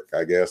Eric,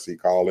 I guess he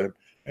called him,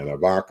 and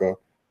Ivanka,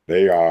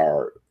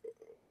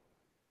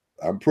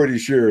 I'm pretty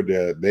sure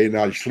that they're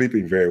not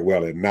sleeping very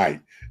well at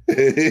night. Oh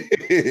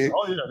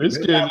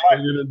yeah,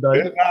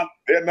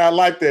 they're not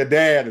like their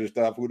dad and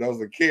stuff who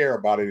doesn't care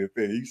about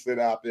anything. He sit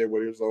out there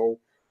with his old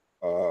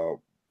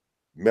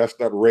messed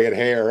up red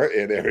hair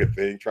and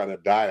everything, trying to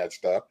diet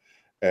stuff,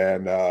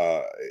 and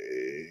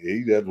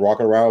he just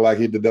walking around like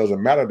it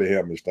doesn't matter to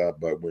him and stuff.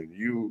 But when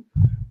you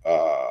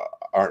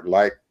aren't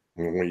like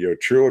when your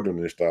children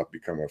and stuff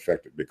become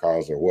affected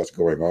because of what's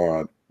going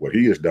on, what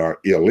he has done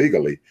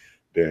illegally,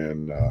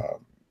 then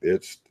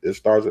it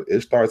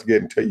starts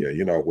getting to you.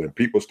 You know, when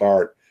people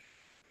start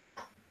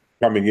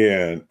coming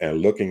in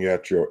and looking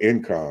at your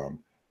income,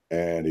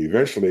 and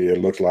eventually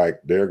it looks like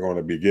they're going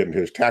to be getting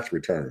his tax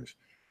returns.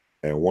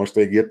 And once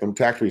they get them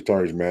tax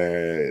returns,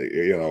 man,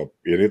 you know,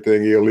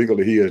 anything illegal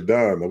that he has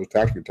done, those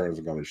tax returns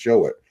are going to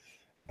show it.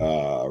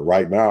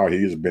 Right now,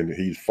 he's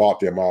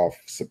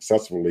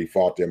successfully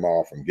fought them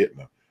off from getting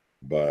them.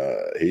 But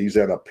he's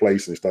in a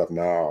place and stuff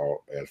now,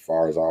 as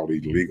far as all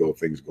these legal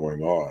things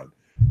going on,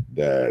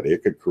 that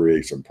it could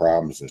create some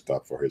problems and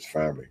stuff for his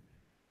family.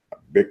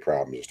 Big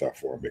problems and stuff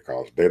for him,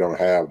 because they don't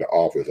have the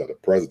office of the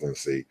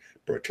presidency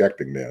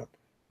protecting them.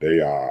 They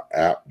are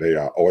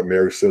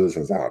ordinary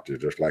citizens out there,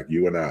 just like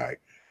you and I.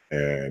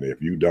 And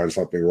if you've done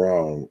something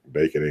wrong,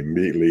 they can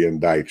immediately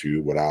indict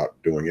you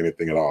without doing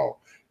anything at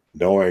all.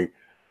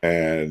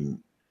 And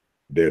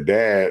their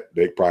dad,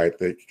 they probably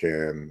think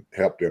can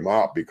help them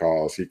out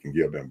because he can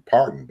give them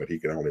pardon, but he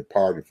can only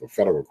pardon for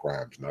federal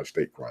crimes, not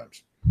state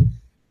crimes.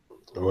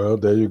 Well,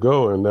 there you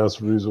go. And that's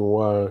the reason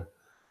why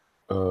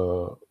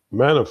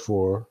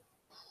Manafort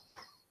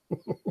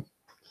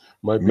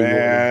might be.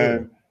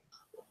 Man,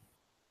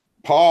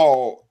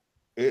 Paul's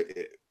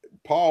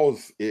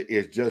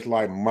is just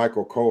like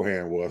Michael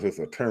Cohen was his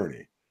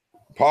attorney.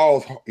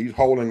 He's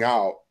holding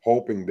out,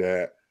 hoping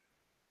that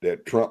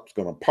Trump's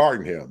going to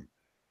pardon him.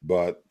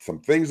 But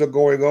some things are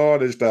going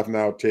on and stuff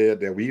now, Ted,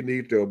 that we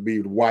need to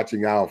be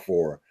watching out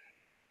for.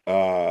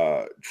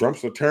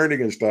 Trump's attorney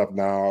and stuff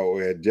now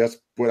had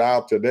just put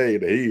out today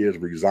that he is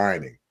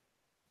resigning.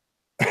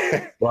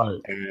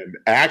 Right. And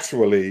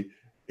actually,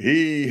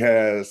 he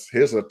has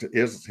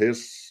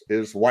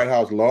his White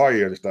House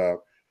lawyer and stuff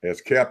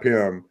has kept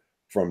him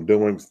from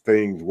doing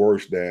things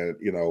worse than,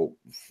 you know,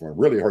 from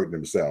really hurting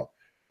himself.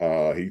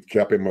 He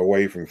kept him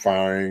away from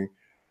firing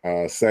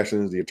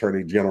Sessions, the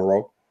Attorney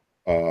General.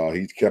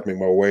 He's kept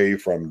him away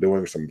from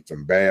doing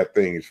some bad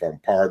things, from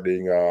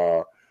pardoning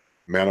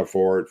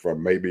Manafort,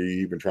 from maybe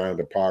even trying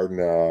to pardon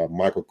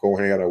Michael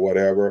Cohen or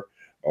whatever,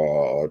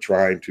 or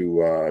trying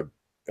to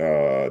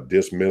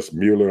dismiss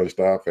Mueller and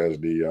stuff as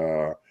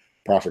the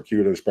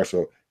prosecutor,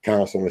 special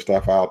counsel and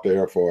stuff out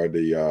there for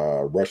the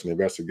Russian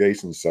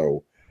investigation.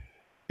 So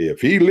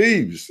if he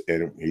leaves,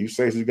 and he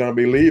says he's going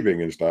to be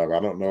leaving and stuff, I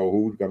don't know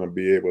who's going to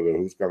be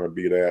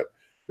that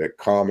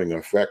calming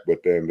effect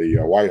within the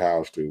White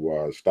House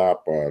to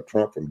stop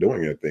Trump from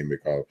doing anything,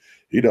 because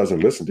he doesn't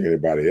listen to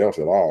anybody else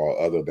at all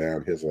other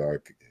than his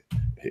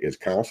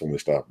counsel and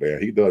stuff there.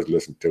 He does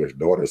listen to his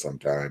daughter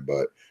sometimes,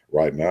 but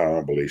right now I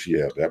don't believe she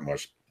has that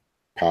much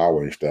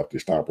power and stuff to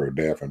stop her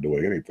dad from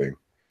doing anything.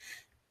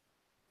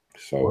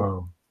 So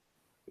wow.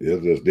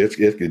 It's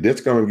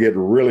going to get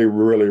really,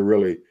 really,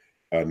 really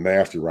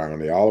nasty around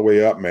there, all the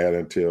way up, man,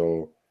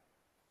 until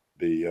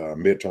the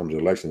midterms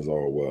elections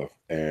are over.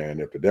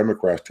 And if the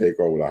Democrats take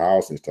over the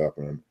House and stuff,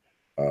 and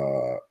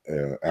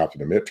after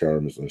the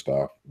midterms and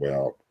stuff,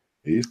 well,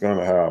 he's going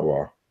to have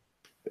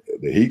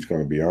the heat's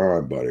going to be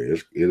on, buddy.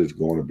 It is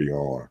going to be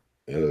on.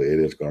 It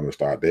is going to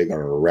start. They're going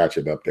to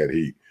ratchet up that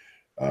heat.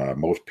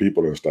 Most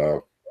people and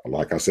stuff,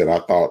 like I said, I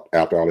thought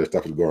after all this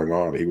stuff was going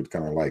on, he would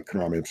kind of like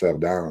calm himself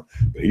down,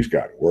 but he's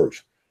gotten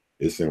worse.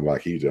 It seems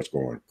like he's just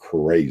going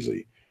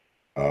crazy.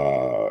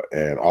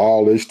 And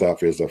all this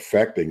stuff is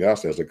affecting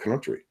us as a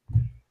country.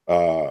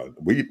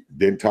 We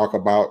didn't talk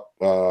about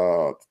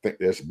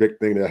this big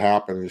thing that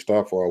happened and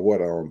stuff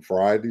on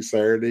Friday,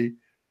 Saturday,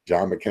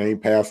 John McCain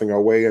passing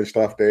away and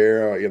stuff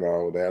there, you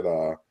know,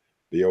 that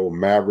the old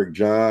Maverick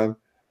John,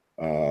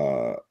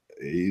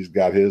 he's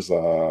got his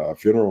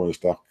funeral and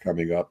stuff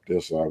coming up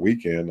this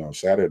weekend on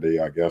Saturday.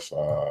 I guess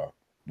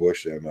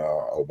Bush and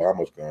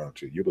Obama's going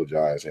to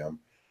eulogize him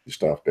and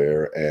stuff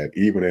there. And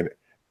even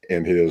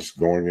in his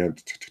going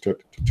into to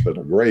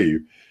the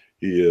grave,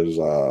 he is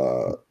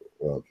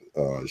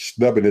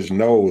snubbing his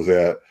nose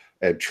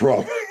at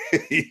Trump.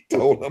 He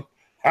told him,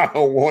 "I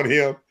don't want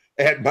him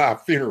at my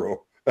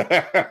funeral.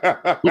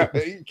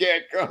 He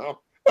can't come."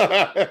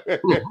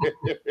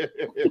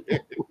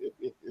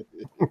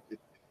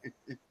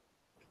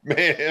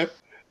 Man.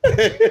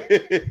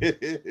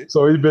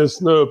 So he's been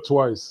snubbed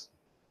twice.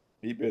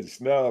 He been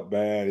snubbed,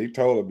 man. He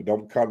told him,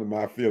 "Don't come to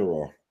my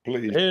funeral,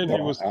 please." And he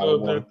was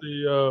snubbed at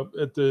the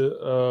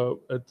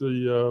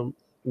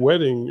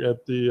wedding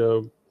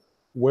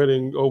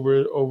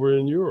over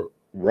in Europe.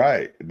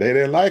 Right. They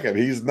didn't like him.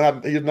 He's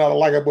not a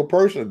likable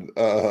person,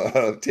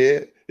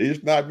 Ted.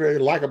 He's not very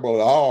likable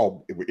at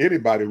all.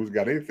 Anybody who's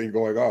got anything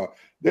going on,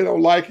 they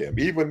don't like him.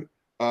 Even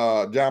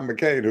John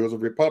McCain, who was a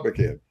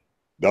Republican,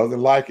 doesn't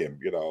like him.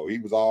 You know, he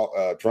was all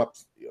Trump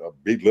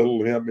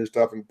belittled him and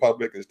stuff in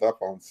public and stuff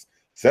on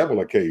several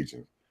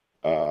occasions,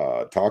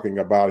 talking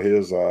about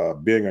his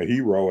being a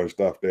hero and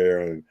stuff there.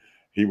 And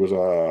he was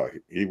a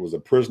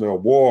prisoner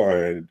of war,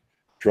 and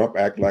Trump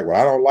acted like,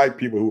 "Well, I don't like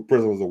people who are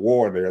prisoners of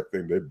war and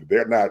everything.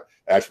 They're not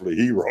actually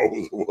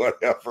heroes or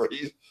whatever."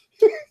 He's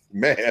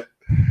man,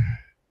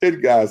 this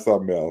guy's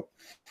something else.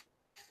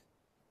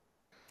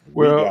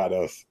 Well, we got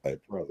us a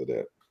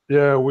president.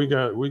 Yeah, we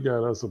got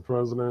us a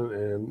president,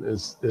 and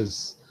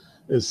it's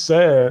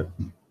sad.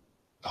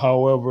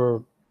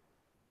 However,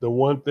 the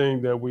one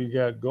thing that we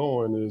got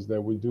going is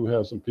that we do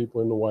have some people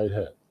in the white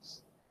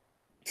hats.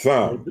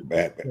 Some.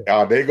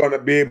 Are they going to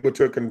be able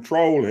to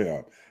control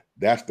him?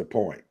 That's the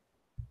point.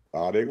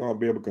 Are they going to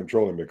be able to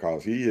control him?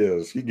 Because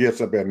he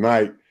gets up at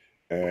night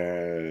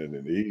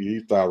and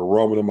he started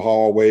roaming them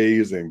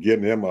hallways and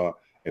getting him an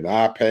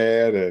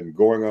iPad and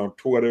going on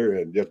Twitter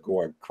and just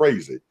going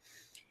crazy.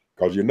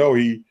 Because he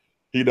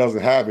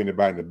doesn't have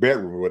anybody in the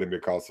bedroom with him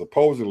because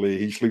supposedly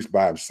he sleeps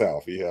by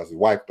himself. His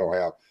wife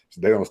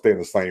they don't stay in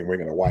the same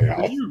wing in the White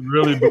House. Do you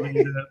really believe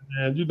that,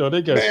 man? You know,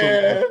 they got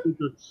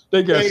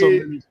so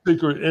many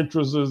secret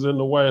entrances in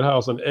the White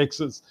House and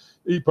exits.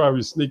 He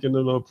probably sneaking the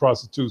little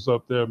prostitutes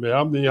up there, man.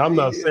 I mean, I'm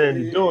not saying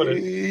he's doing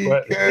it,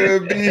 but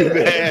could be,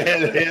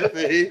 man.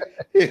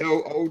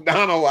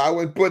 O'Donnell, I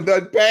wouldn't put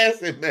nothing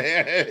past him,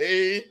 man.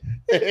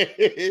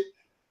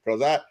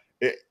 Because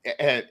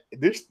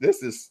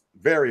this is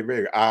very,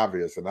 very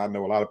obvious, and I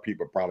know a lot of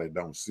people probably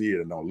don't see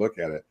it and don't look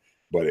at it.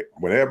 But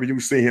whenever you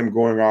see him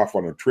going off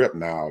on a trip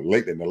now,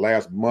 late in the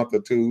last month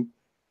or two,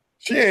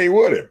 she ain't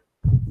with him.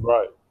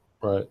 Right.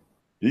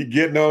 He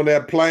getting on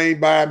that plane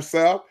by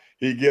himself.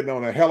 He getting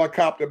on a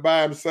helicopter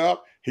by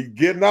himself. He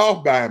getting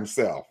off by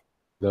himself.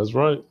 That's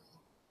right.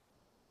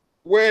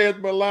 Where's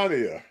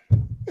Melania?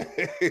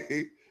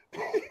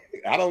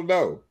 I don't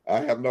know. I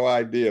have no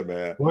idea,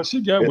 man. Well,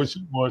 she got what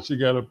she wants. She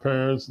got her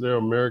parents. They're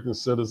American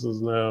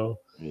citizens now.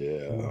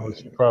 Yeah.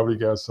 She probably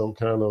got some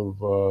kind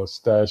of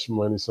stash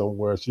money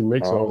somewhere. She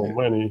makes all the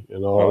money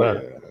and all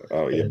that. Yeah.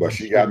 Oh yeah, but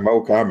she got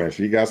more coming.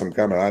 She got some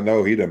coming. I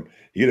know he done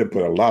put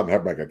a lot in her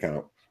bank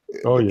account.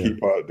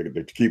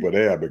 To keep her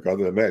there, because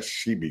other than that,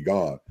 she be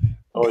gone.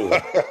 Oh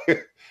yeah.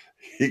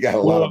 He got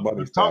a lot of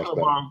money. Talking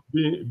about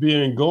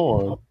being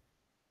gone,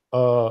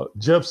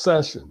 Jeff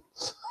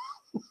Sessions.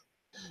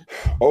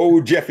 Oh,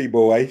 Jeffy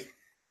boy.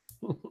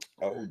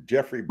 Oh,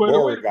 Jeffrey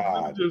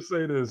Beauregard. Let me just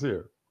say this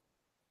here.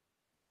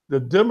 The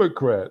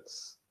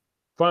Democrats,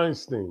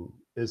 Feinstein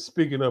is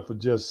speaking up for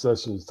Jeff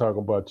Sessions,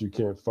 talking about you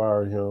can't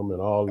fire him and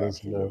all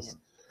this mess.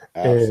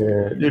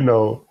 And,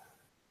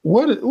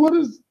 what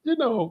is,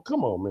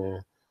 come on,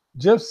 man.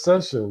 Jeff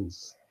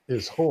Sessions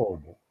is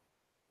horrible.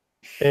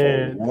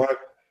 And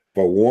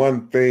for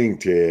one thing,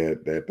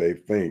 Ted, that they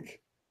think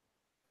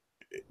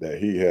that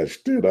he has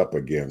stood up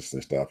against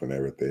and stuff and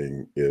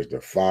everything is the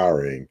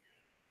firing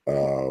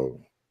of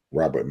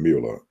Robert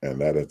Mueller. And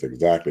that is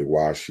exactly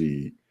why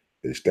she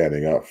is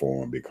standing up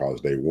for him,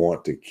 because they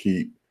want to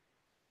keep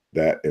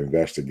that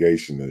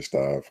investigation and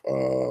stuff,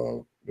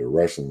 the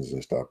Russians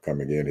and stuff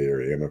coming in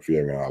here,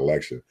 interfering in our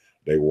election.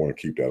 They want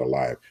to keep that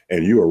alive.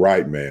 And you are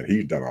right, man.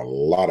 He's done a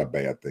lot of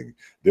bad things.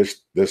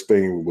 This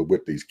thing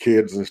with these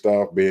kids and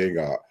stuff being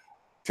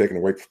taken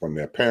away from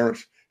their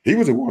parents, he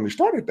was the one who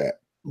started that.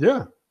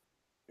 Yeah.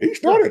 He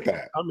started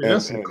that. I mean,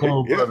 that's some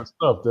cold-blooded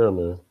stuff there,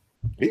 man.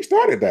 He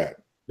started that.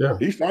 Yeah.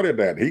 He started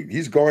that.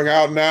 He's going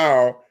out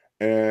now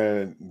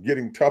and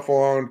getting tougher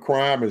on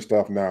crime and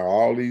stuff now.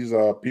 All these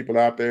people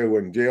out there who are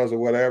in jails or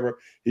whatever,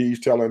 he's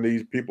telling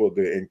these people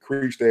to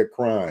increase their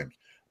crimes.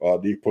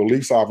 The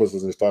police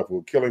officers and stuff who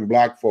are killing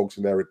black folks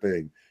and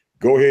everything,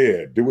 go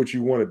ahead, do what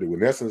you want to do.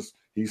 In essence,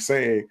 he's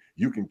saying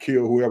you can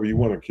kill whoever you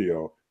want to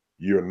kill.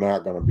 You're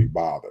not going to be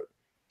bothered.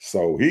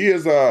 So he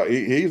is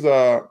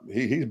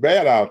he's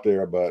bad out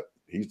there, but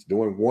he's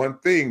doing one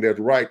thing that's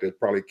right, that's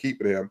probably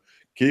keeping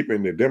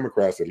the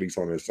Democrats at least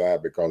on his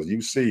side, because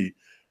you see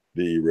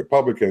the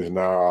Republicans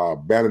now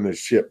abandoning the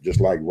ship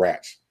just like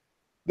rats.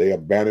 they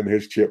abandoned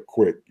his chip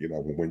quick. You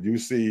know, when you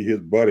see his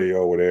buddy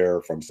over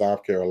there from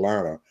South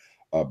Carolina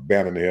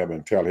abandon him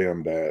and tell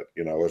him that,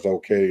 you know, it's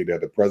okay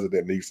that the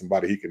president needs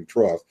somebody he can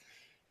trust,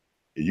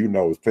 you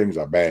know things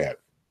are bad.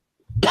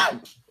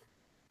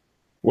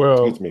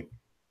 Well, excuse me.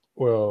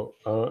 Well,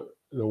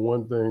 the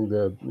one thing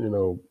that, you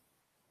know,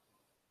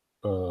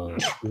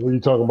 when you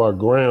talking about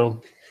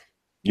Graham.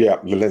 Yeah,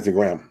 Lindsey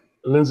Graham.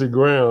 Lindsey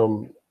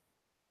Graham,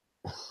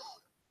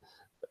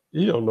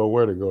 he don't know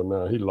where to go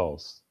now. He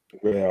lost.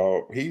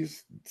 Well,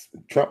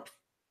 Trump.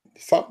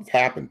 Something's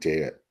happened,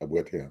 Ted,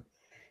 with him.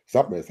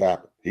 Something has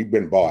happened. He's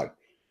been bought.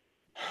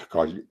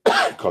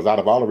 Because out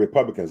of all the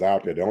Republicans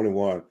out there, the only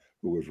one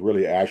who is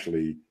really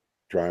actually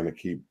trying to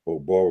keep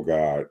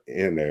Beauregard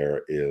in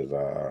there is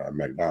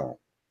McConnell.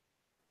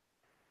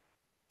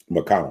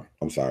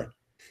 I'm sorry.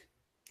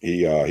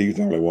 He's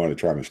the only one that's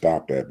trying to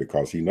stop that,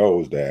 because he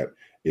knows that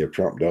if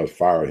Trump does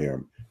fire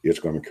him, it's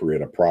going to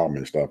create a problem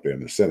and stuff there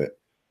in the Senate,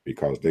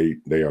 because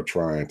they are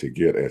trying to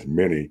get as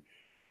many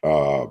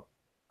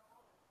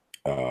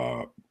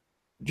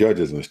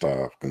judges and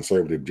stuff,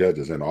 conservative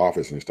judges in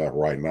office and stuff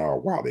right now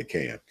while they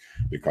can,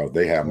 because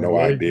they have no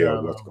idea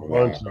what's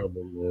going to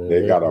happen.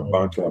 They got a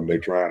bunch of them. They're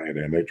trying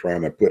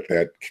to put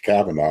that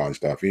Kavanaugh and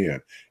stuff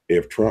in.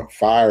 If Trump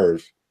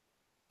fires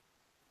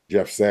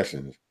Jeff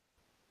Sessions,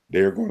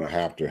 they're going to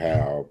have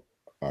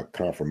a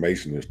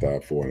confirmation and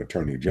stuff for an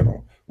attorney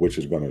general, which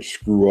is going to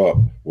screw up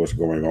what's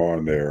going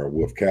on there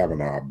with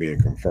Kavanaugh being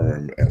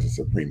confirmed as a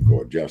Supreme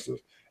Court justice.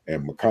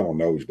 And McConnell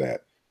knows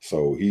that.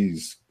 So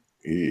he's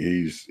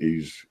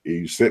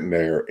sitting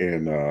there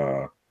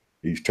and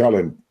he's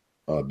telling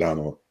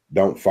Donald,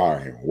 don't fire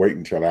him. Wait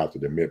until after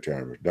the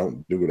midterms.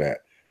 Don't do that.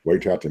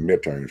 Wait till after the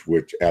midterms,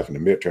 which after the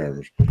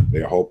midterms,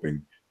 they're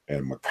hoping,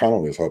 and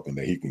McConnell is hoping,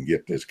 that he can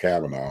get this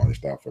Kavanaugh and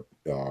stuff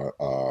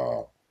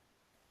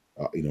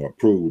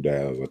approved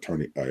as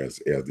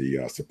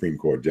the Supreme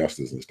Court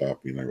justice and stuff,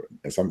 you know,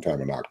 and sometime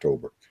in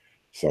October.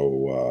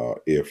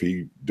 So if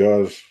he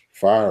does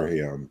fire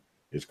him,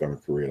 it's going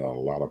to create a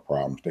lot of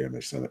problems there in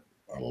the Senate,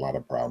 a lot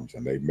of problems,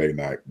 and they may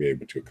not be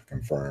able to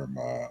confirm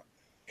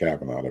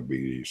Kavanaugh to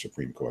be the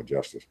Supreme Court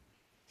justice.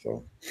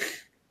 So,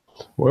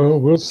 well,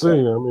 we'll see.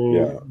 I mean,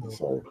 yeah.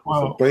 So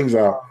things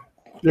are,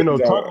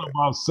 talking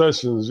about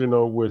Sessions, you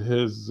know, with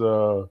his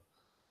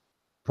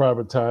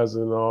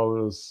privatizing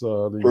all this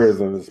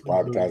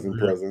privatizing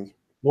prisons.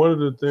 One of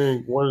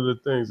the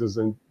things is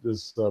in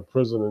this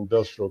prison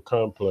industrial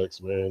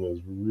complex, man,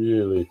 is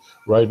really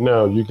right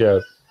now. You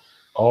got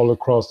all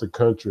across the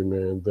country,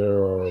 man.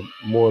 There are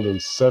more than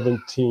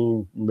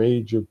 17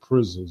 major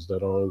prisons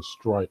that are on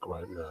strike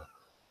right now,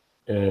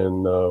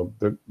 and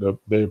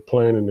they're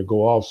planning to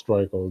go off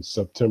strike on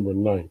September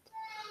 9th.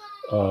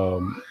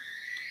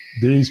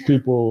 These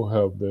people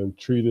have been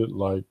treated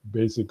like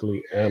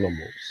basically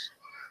animals.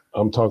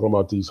 I'm talking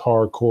about these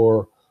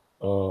hardcore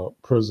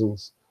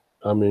prisons.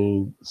 I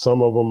mean,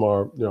 some of them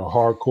are, you know,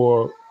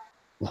 hardcore.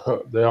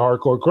 They're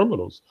hardcore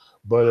criminals,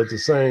 but at the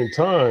same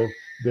time,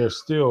 they're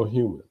still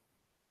human,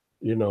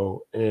 you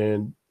know.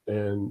 And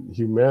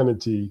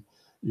humanity,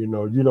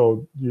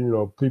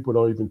 people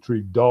don't even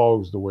treat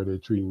dogs the way they're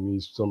treating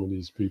some of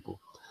these people.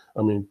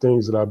 I mean,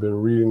 things that I've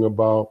been reading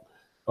about,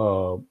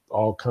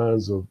 all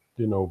kinds of,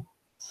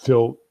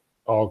 filth,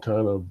 all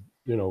kind of,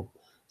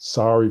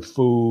 sorry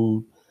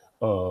food.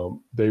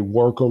 They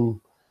work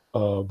them.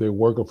 They're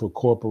working for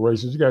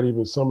corporations. You got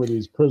even some of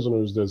these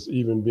prisoners that's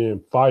even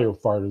being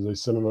firefighters. They're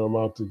sending them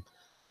out to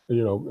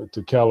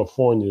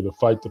California to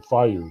fight the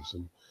fires,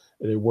 and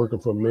they're working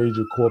for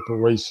major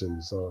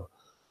corporations.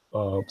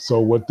 So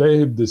what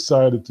they've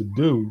decided to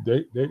do,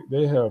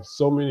 they have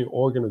so many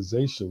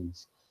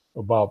organizations,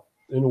 about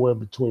anywhere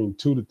between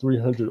 200 to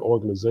 300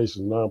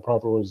 organizations,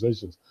 nonprofit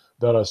organizations,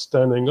 that are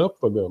standing up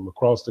for them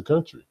across the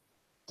country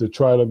to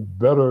try to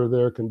better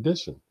their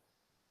condition.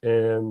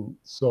 And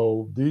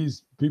so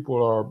these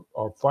people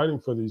are fighting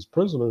for these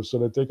prisoners so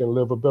that they can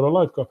live a better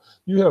life. Because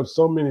you have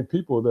so many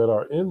people that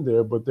are in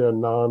there, but they're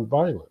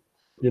nonviolent.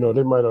 They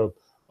might have,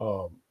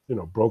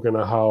 broken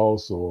a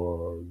house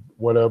or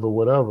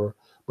whatever,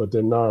 but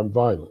they're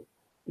nonviolent.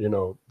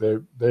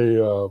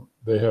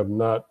 They have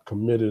not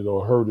committed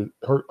or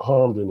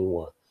harmed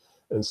anyone.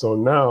 And so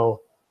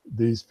now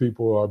these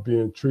people are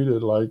being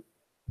treated like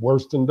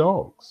worse than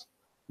dogs.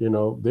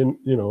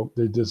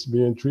 They're just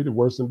being treated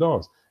worse than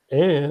dogs.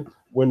 And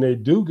when they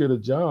do get a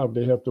job,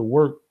 they have to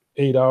work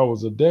 8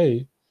 hours a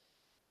day.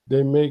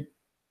 They make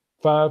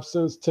 5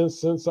 cents, 10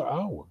 cents an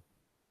hour.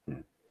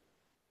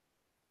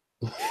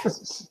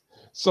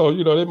 So,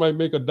 they might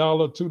make $1,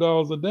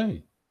 $2 a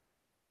day,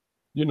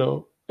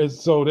 And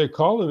so they're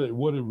calling it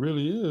what it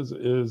really is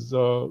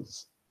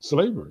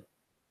slavery.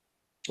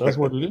 That's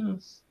what it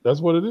is.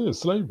 That's what it is,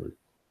 slavery.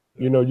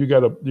 You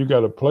got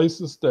a place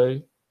to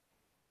stay,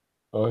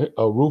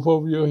 a roof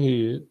over your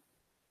head.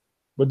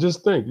 But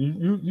just think,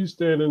 you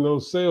stand in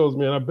those cells,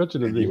 man. I bet you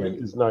the heat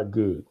is not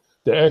good.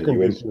 The air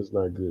conditioning is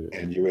not good.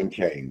 And you're in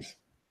chains.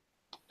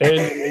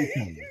 And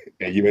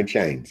you're in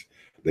chains.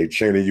 They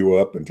chaining you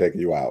up and taking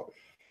you out.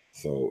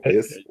 So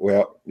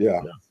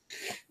yeah.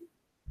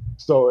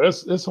 So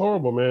it's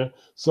horrible, man.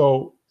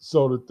 So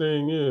the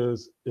thing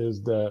is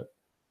that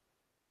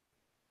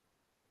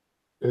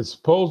it's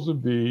supposed to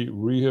be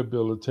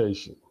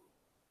rehabilitation.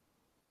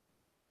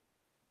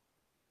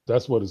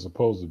 That's what it's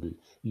supposed to be.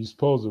 You're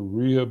supposed to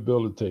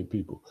rehabilitate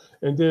people.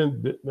 And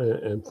then,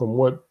 and from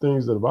what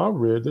things that I've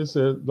read, they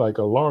said like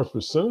a large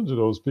percentage of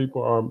those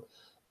people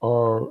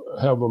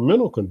have a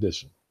mental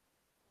condition.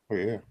 Oh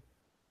yeah.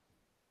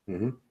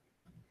 Mm-hmm.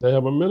 They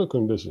have a mental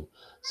condition.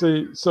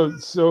 See,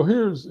 so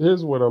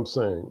here's what I'm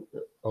saying.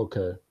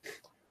 Okay,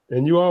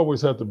 and you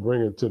always have to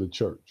bring it to the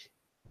church.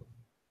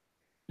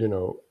 You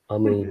know, I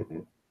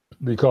mean,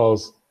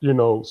 because you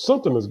know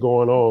something is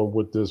going on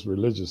with this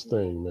religious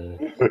thing,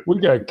 man. We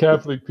got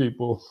Catholic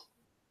people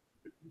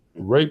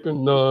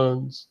raping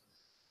nuns,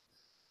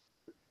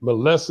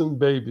 molesting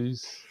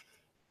babies,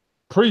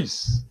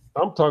 priests.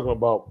 I'm talking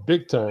about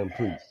big time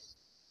priests.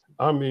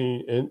 I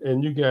mean,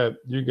 and you got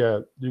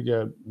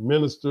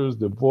ministers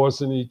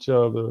divorcing each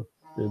other,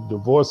 they're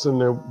divorcing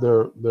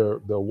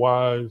their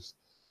wives,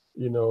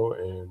 you know,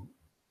 and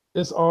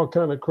it's all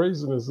kind of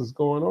craziness that's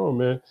going on,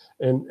 man.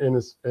 And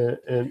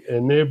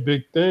their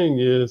big thing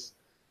is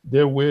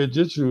their wedge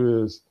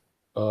issue is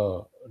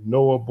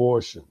no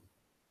abortion.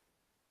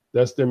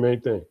 That's their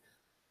main thing.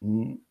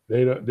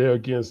 They're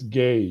against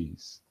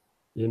gays,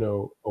 you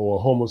know, or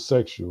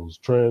homosexuals,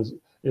 trans,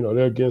 you know,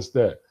 they're against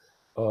that.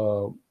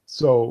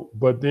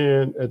 But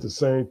then at the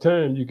same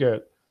time, you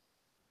got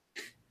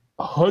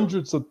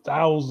hundreds of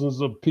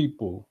thousands of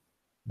people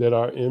that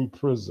are in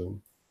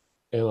prison,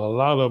 and a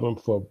lot of them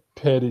for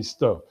petty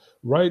stuff.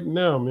 Right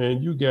now,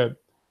 man, you got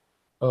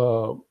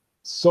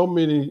so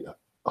many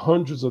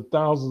hundreds of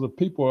thousands of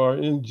people are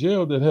in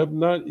jail that have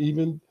not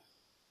even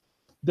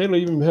they don't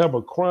even have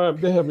a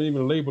crime. They haven't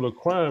even labeled a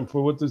crime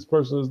for what this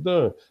person has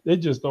done. They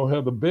just don't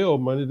have the bail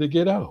money to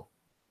get out.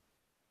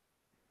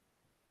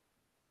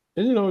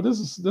 And you know, this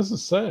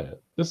is sad.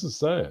 This is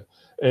sad.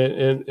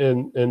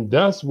 And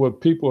that's what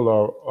people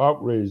are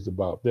outraged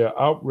about. They're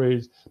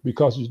outraged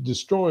because you're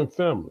destroying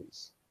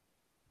families.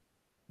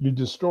 You're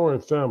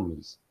destroying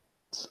families.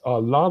 A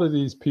lot of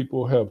these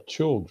people have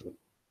children.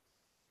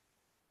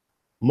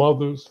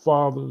 Mothers,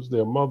 fathers,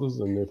 their mothers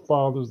and their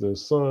fathers, their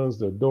sons,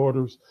 their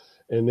daughters,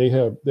 and they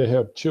have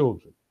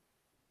children.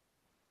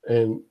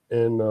 And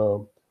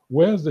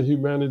where's the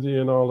humanity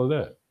in all of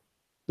that?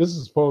 This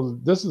is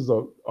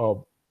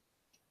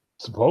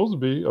supposed to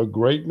be a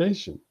great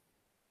nation,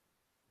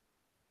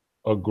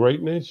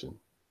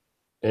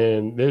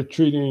 and they're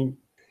treating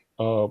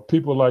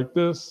people like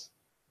this.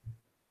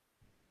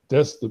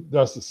 That's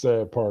the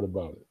sad part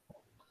about it.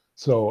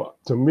 So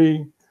to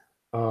me,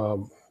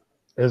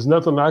 there's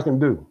nothing I can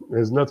do.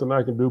 There's nothing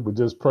I can do but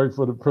just pray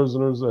for the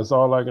prisoners. That's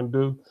all I can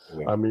do.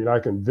 Yeah. I mean, I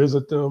can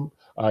visit them.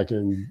 I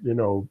can, you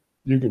know,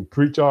 you can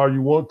preach all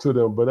you want to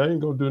them, but I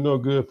ain't gonna do no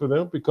good for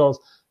them because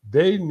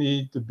they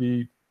need to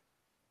be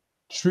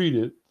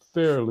treated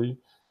fairly,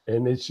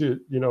 and they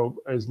should, you know,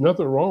 there's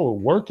nothing wrong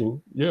with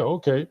working. Yeah,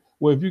 okay.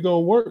 Well, if you're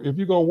gonna work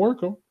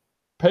them,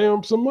 pay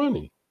them some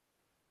money.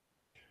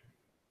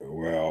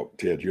 Well,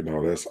 Ted, you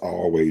know, that's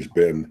always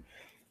been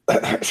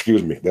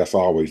excuse me, that's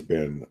always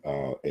been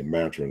a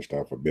mantra and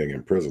stuff of being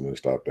in prison and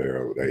stuff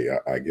there.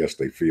 I guess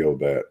they feel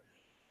that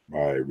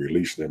by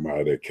releasing them out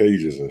of their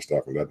cages and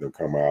stuff and letting them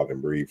come out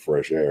and breathe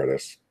fresh air,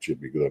 that should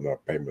be good enough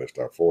payment and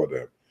stuff for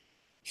them.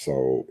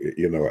 So,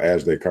 you know,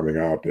 as they're coming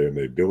out there and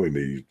they're doing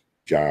these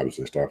jobs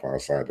and stuff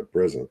outside the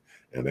prison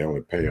and they're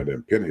only paying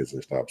them pennies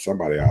and stuff,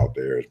 somebody out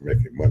there is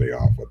making money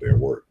off of their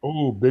work.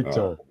 Oh, big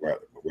time.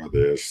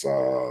 Whether it's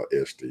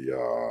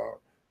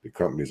the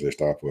companies and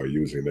stuff who are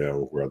using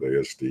them, whether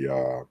it's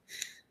the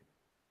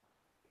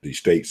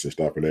states and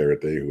stuff and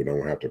everything who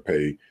don't have to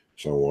pay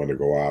someone to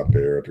go out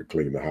there to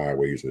clean the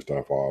highways and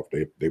stuff off.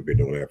 They've been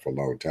doing that for a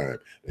long time.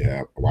 They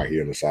have right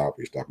here in the South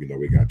and stuff, you know,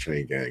 we got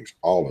chain gangs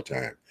all the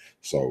time.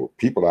 So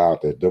people are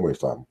out there doing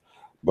something.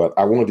 But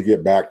I wanted to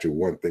get back to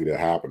one thing that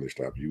happened and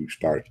stuff. You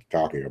started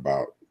talking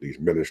about these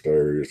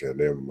ministers and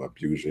them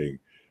abusing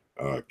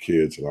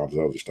kids and all this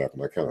other stuff,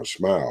 and I kind of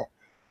smiled.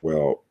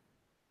 Well,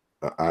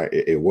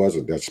 it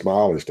wasn't that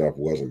smile and stuff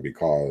wasn't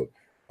because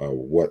of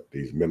what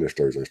these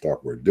ministers and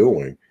stuff were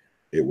doing.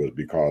 It was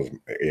because,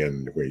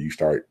 and when you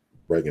start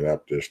bringing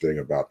up this thing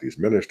about these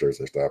ministers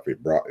and stuff,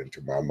 it brought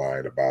into my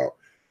mind about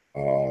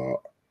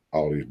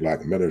all these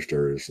black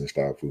ministers and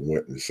stuff who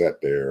went and sat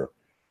there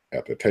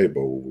at the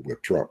table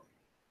with Trump.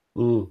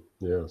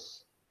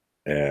 Yes.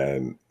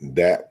 And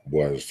that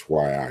was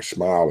why I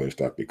smiled and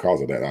stuff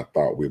because of that. I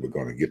thought we were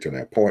going to get to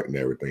that point and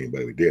everything,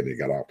 but we didn't. It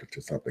got off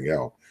to something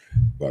else.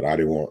 But I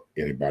didn't want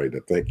anybody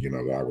to think, you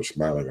know, that I was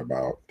smiling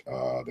about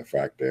the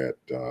fact that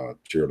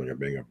children are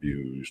being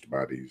abused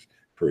by these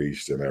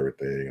priests and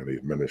everything and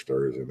these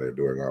ministers, and they're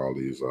doing all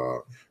these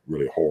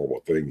really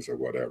horrible things or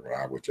whatever.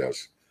 I was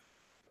just,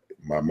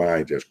 my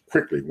mind just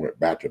quickly went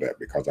back to that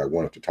because I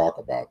wanted to talk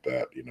about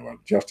that, you know,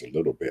 just a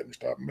little bit and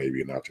stuff.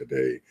 Maybe not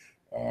today,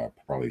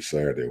 probably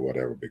Saturday or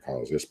whatever,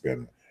 because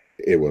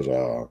it was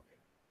a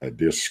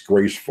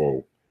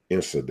disgraceful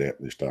incident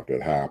and stuff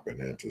that happened,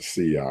 and to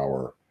see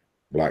our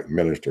black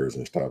ministers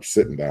and stuff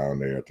sitting down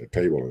there at the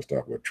table and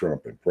stuff with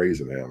Trump and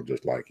praising him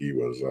just like he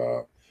was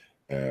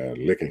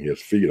licking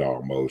his feet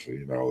almost,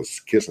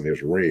 kissing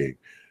his ring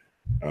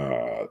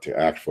to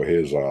ask for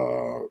his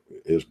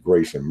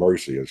grace and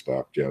mercy and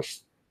stuff.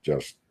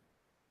 Just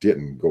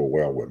didn't go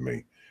well with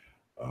me.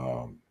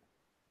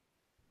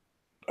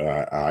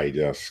 I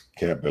just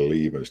can't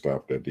believe and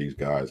stuff that these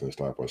guys and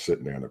stuff are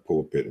sitting there in the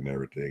pulpit and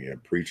everything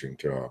and preaching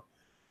to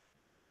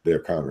their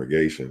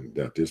congregation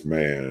that this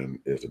man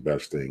is the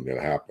best thing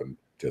that happened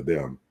to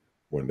them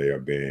when they are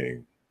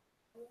being,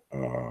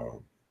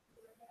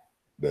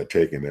 they're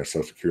taking their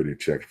Social Security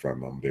checks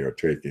from them. They're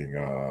taking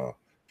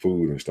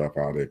food and stuff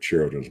out of their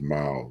children's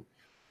mouths.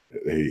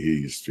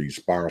 He's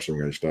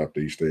sponsoring and stuff,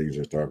 these things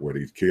and stuff where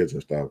these kids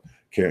and stuff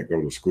can't go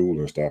to school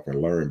and stuff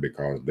and learn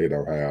because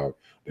they're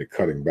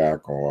cutting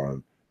back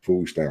on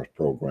food stamps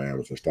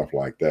programs and stuff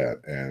like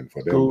that. And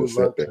for them to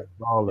sit there,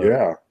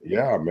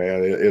 yeah,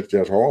 man, it's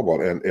just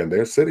horrible. And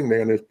they're sitting there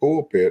in this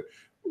pulpit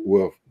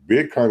with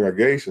big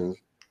congregations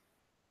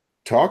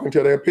talking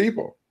to their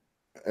people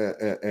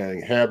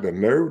and have the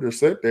nerve to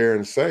sit there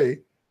and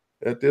say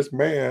that this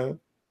man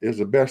is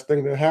the best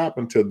thing that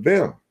happened to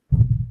them.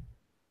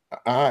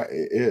 No,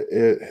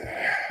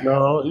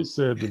 he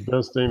said the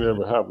best thing that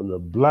ever happened to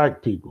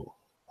black people.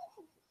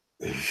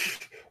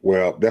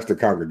 Well, that's the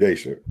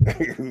congregation.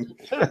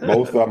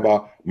 most of them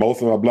are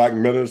black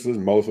ministers.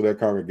 Most of their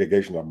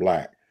congregation are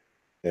black,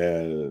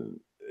 and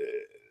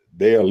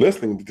they are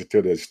listening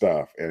to this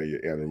stuff. And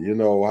you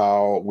know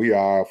how we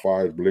are as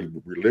far as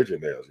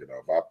religion is. If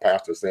our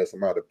pastor says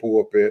something out of the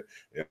pulpit,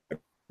 it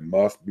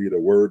must be the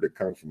word that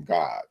comes from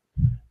God,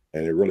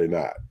 and it really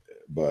not.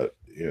 But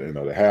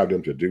to have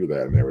them to do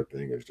that and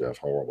everything is just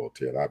horrible,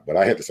 Ted. But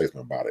I had to say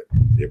something about it.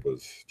 It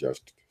was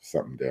just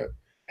something that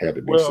had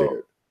to be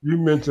said. You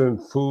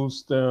mentioned food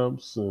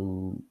stamps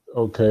and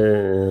I'm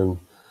gonna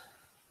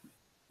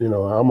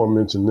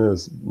mention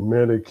this: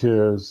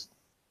 Medicare's,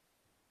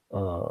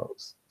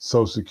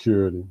 Social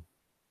Security.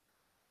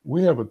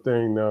 We have a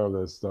thing now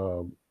that's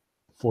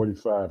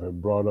 45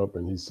 had brought up,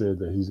 and he said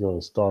that he's going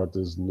to start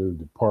this new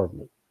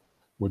department,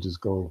 which is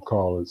going to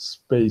call it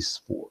Space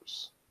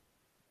Force.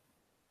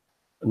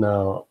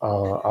 Now,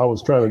 I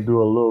was trying to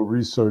do a little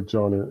research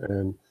on it,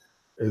 and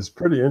it's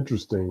pretty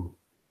interesting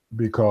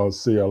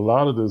because, see, a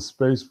lot of the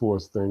Space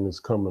Force thing is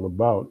coming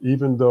about,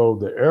 even though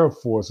the Air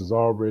Force has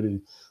already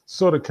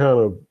sort of kind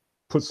of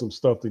put some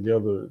stuff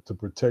together to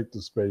protect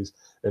the space.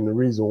 And the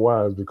reason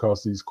why is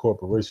because these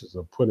corporations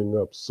are putting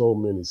up so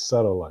many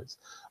satellites.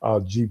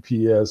 Our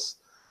GPS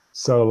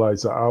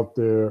satellites are out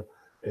there,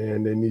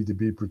 and they need to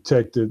be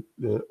protected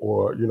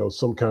or,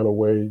 some kind of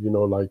way,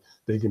 like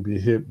they can be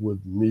hit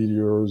with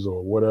meteors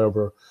or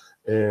whatever.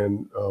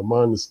 And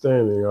my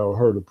understanding, I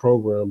heard a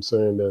program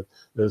saying that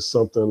there's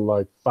something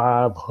like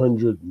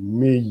 500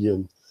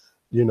 million,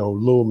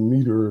 little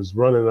meters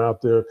running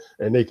out there,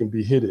 and they can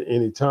be hit at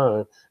any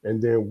time.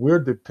 And then we're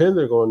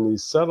depending on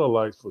these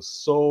satellites for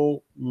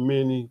so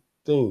many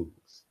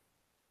things,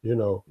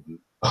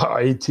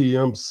 our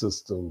ATM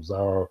systems,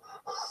 our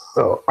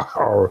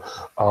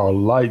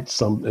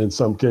lights, in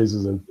some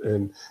cases,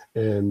 and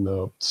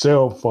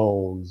cell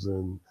phones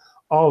and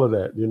all of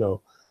that,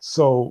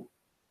 So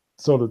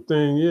the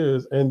thing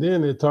is, and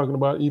then they're talking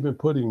about even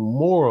putting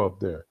more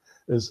up there.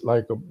 It's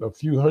like a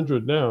few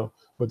hundred now,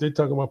 but they're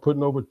talking about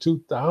putting over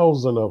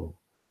 2,000 of them.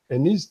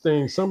 And these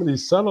things, some of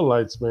these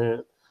satellites,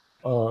 man,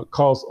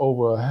 cost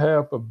over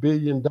 $500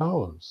 million,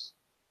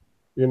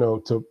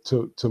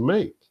 to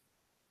make.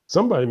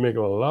 Somebody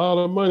making a lot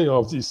of money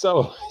off these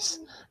satellites.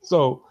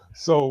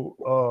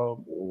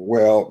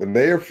 Well,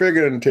 they're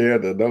figuring,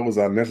 Ted, that those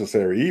are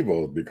necessary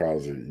evils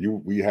because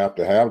we have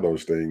to have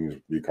those things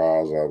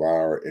because of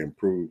our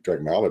improved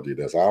technology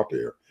that's out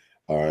there.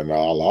 And a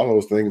lot of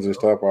those things and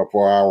stuff are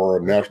for our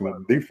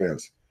national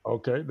defense.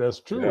 Okay, that's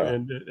true. Yeah.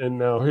 And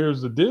now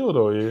here's the deal,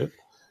 though, Ed.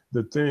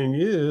 The thing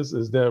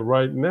is that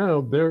right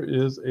now there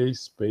is a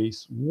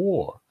space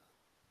war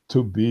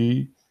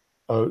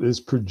is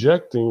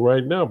projecting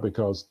right now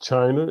because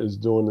China is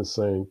doing the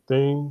same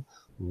thing.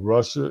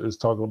 Russia is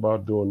talking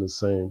about doing the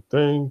same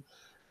thing.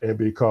 And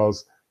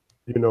because,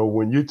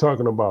 when you're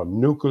talking about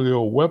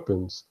nuclear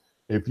weapons,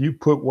 if you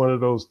put one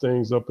of those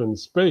things up in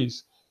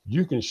space,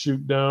 you can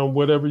shoot down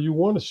whatever you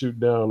want to shoot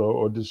down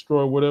or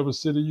destroy whatever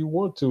city you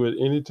want to at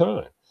any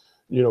time,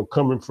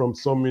 coming from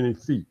so many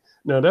feet.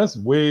 Now, that's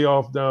way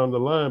off down the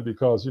line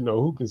because,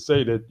 who can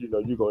say that,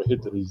 you're going to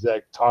hit the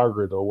exact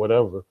target or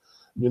whatever,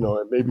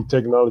 and maybe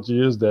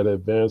technology is that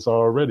advanced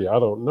already. I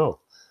don't know.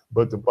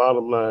 But the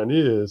bottom line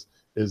is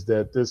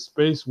that this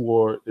space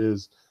war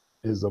is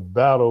a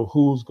battle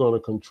who's going to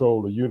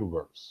control the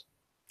universe.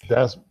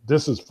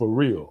 This is for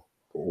real.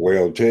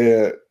 Well,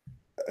 Ted,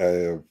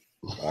 I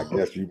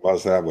guess you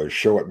must have a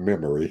short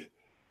memory,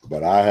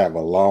 but I have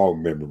a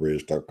long memory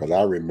stuff because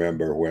I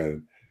remember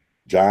when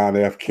John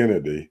F.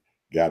 Kennedy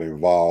got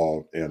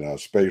involved in a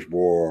space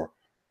war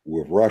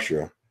with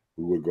Russia,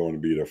 who was going to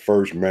be the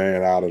first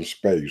man out of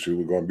space, who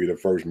was going to be the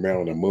first man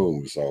on the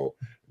moon. So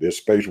this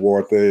space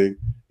war thing,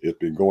 it's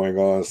been going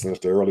on since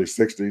the early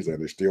 60s,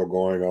 and it's still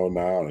going on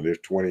now, and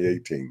it's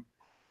 2018.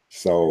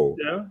 So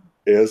yeah,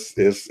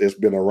 it's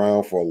been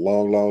around for a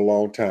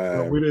long time.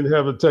 Well, we didn't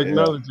have the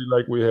technology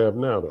like we have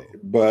now, though.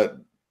 But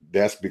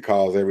that's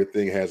because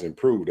everything has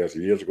improved. As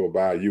the years go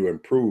by, you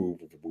improve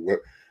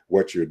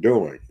what you're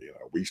doing. You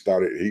know, he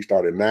started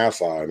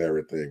NASA and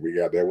everything.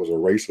 There was a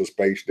race for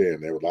space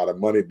then. There was a lot of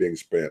money being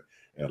spent,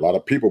 and a lot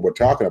of people were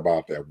talking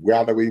about that.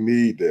 Why do we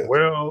need this?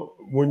 Well,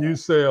 when you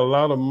say a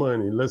lot of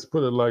money, let's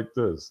put it like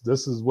this.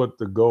 This is what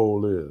the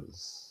goal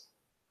is.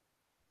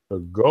 The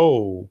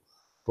goal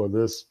for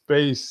this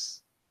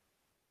space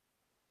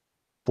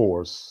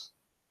force,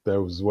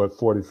 that was what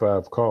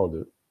 45 called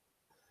it,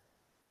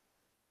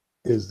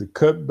 is to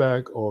cut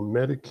back on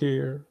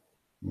Medicare,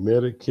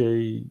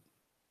 Medicaid,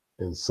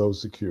 and Social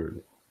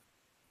Security.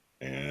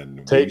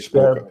 And we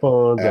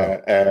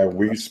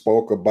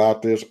spoke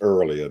about this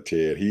earlier,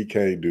 Ted. He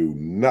can't do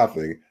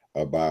nothing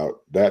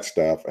about that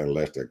stuff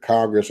unless the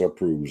Congress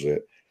approves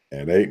it.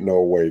 And ain't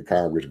no way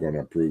Congress is going to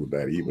approve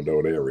that, even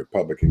though they're a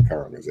Republican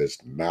Congress. It's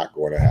not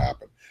going to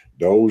happen.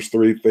 Those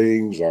three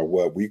things are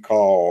what we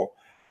call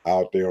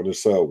out there on the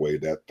subway,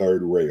 that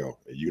third rail.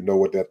 And you know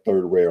what that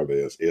third rail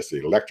is. It's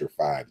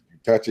electrified. You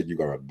touch it, you're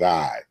going to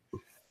die.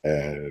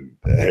 And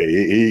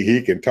hey,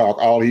 he can talk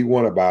all he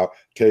want about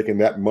taking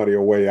that money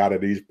away out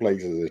of these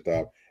places and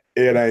stuff.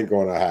 It ain't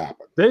going to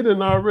happen. They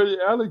done already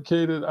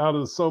allocated out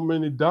of so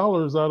many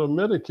dollars out of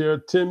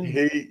Medicare.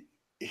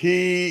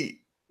 He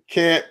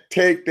can't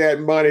take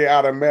that money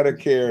out of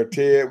Medicare,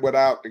 Ted,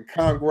 without the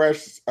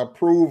Congress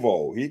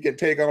approval. He can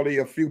take only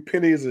a few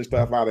pennies and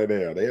stuff out of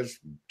there. There's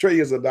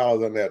trillions of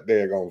dollars in that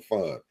daggone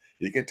fund.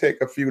 He can take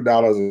a few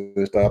dollars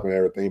and stuff and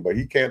everything, but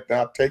he can't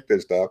now take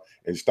this stuff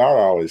and start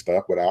all this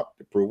stuff without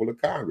the approval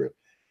of Congress.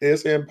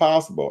 It's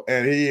impossible.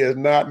 And he is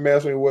not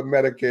messing with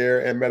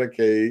Medicare and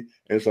Medicaid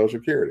and Social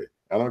Security.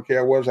 I don't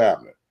care what's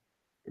happening.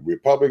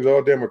 Republicans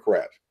or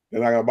Democrats,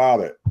 they're not going to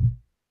bother it.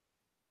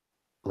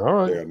 All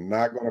right. They're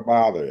not going to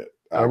bother it.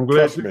 I'm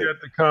glad you got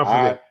the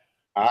confidence.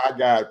 I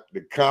got the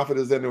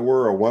confidence in the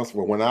world.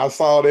 When I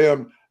saw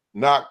them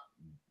knock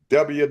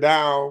W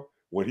down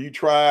when he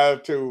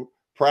tried to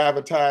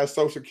privatize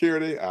Social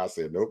Security, I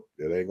said, nope,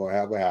 it ain't gonna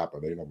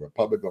happen. Ain't no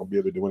Republic gonna be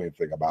able to do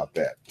anything about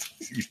that.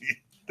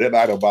 They're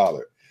not gonna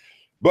bother.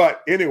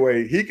 But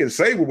anyway, he can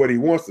say what he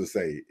wants to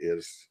say.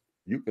 Is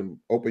you can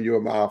open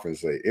your mouth and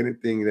say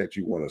anything that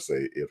you want to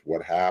say. If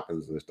what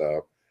happens and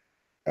stuff,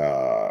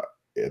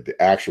 the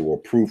actual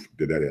proof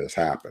that has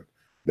happened,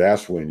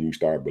 that's when you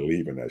start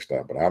believing that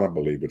stuff. But I don't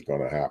believe it's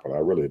gonna happen. I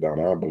really don't.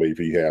 I don't believe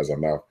he has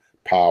enough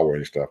power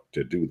and stuff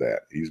to do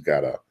that. He's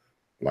got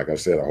like I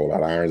said, a whole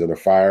lot of irons in the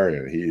fire,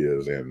 and he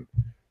is in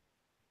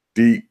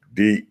deep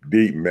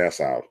mess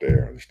out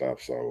there and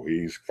stuff. So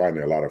he's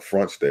finding a lot of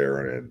fronts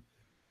there. And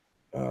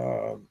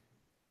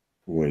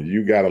when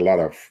you got a lot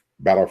of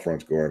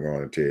battlefronts going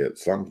on, Ted,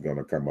 something's going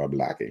to come up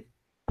lacking.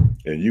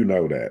 And you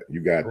know that.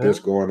 You got this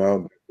going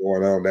on,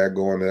 that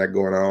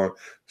going on.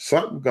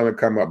 Something's going to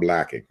come up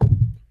lacking.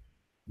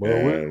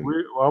 Well,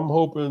 I'm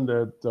hoping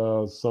that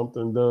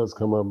something does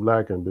come up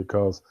lacking,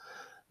 because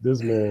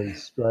this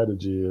man's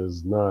strategy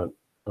is not,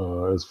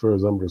 as far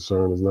as I'm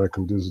concerned, is not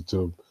conducive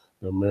to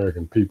the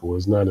American people.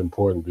 It's not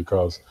important,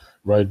 because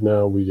right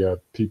now we got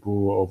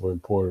people over in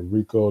Puerto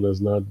Rico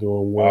that's not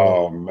doing well.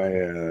 Oh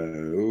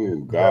man,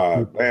 ooh,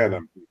 God,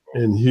 man,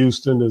 in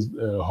Houston is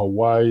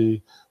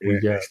Hawaii. We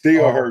got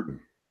still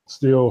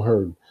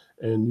hurting,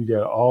 and you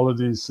got all of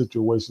these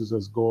situations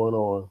that's going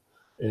on.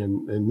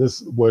 And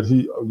this, what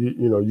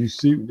you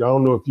see, I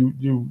don't know if you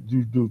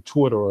do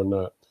Twitter or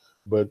not,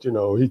 but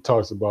he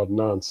talks about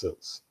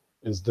nonsense.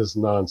 It's just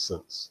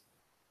nonsense.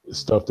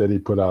 Stuff that he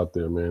put out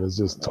there, man. It's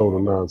just total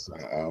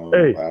nonsense.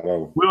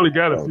 We only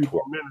got a few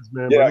more minutes,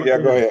 man. Yeah,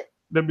 go ahead.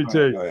 Let me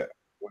tell you.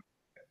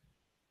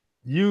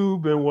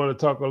 You've been wanting to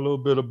talk a little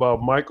bit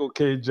about Michael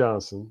K.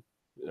 Johnson.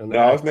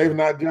 No, his name's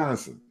not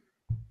Johnson.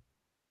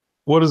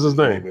 What is his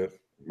name? Is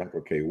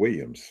Michael K.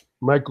 Williams.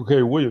 Michael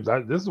K. Williams.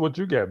 This is what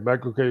you got,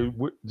 Michael K.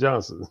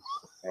 Johnson.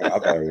 I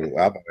thought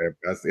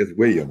it's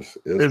Williams.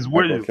 It's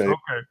Williams. Okay.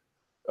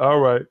 All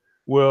right.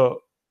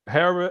 Well,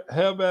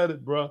 have at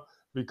it, bro.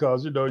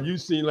 Because you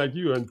seem like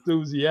you're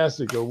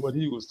enthusiastic of what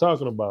he was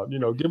talking about.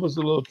 Give us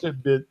a little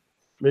tidbit.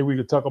 Maybe we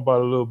could talk about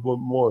it a little bit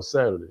more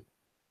Saturday.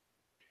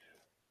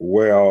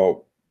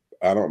 Well,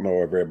 I don't know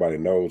if everybody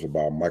knows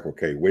about Michael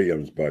K.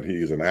 Williams, but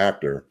he's an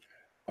actor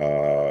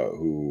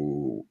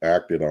who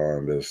acted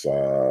on this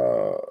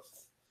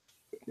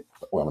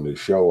this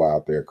show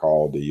out there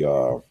called the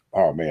I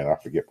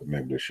forget the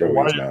name of the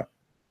show is now.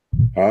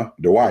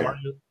 The Wire.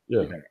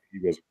 Yeah. He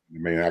was the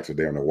main actor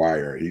there on The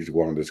Wire. He's the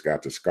one that's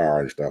got the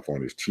scar and stuff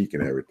on his cheek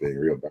and everything.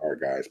 Real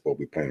dark guy. He's supposed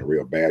to be playing a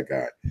real bad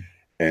guy.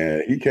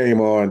 And he came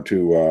on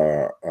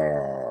to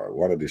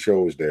one of the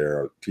shows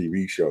there,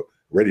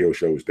 radio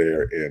shows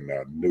there in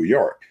New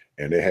York.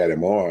 And they had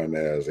him on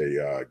as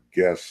a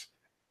guest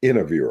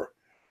interviewer.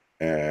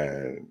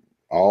 And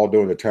all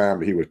during the time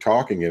that he was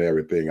talking and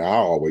everything, I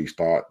always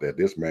thought that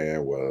this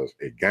man was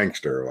a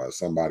gangster or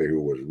somebody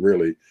who was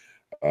really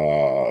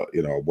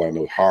one of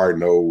those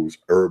hard-nosed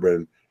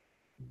urban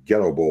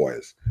ghetto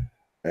boys.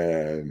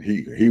 And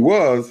he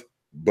was,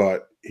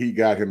 but he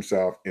got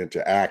himself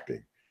into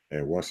acting.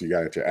 And once he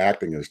got into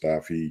acting and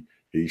stuff, he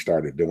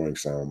started doing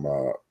some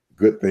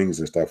good things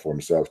and stuff for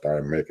himself,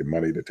 started making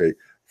money to take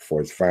for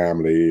his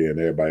family and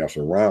everybody else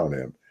around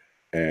him.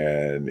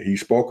 And he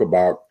spoke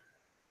about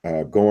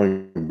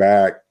going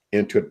back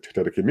into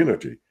the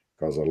community,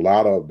 because a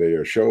lot of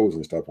their shows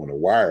and stuff on the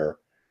wire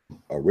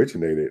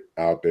originated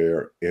out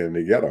there in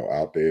the ghetto,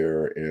 out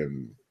there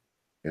in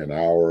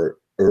our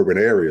urban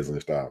areas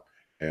and stuff.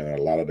 And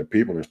a lot of the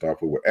people and stuff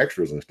who were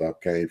extras and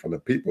stuff came from the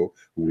people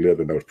who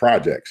lived in those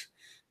projects.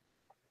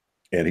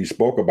 And he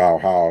spoke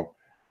about how,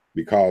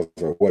 because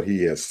of what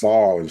he had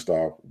saw and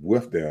stuff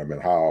with them,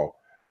 and how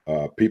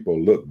people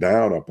look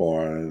down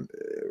upon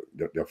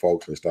the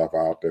folks and stuff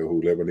out there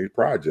who live in these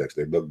projects.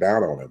 They look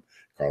down on them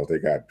because they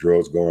got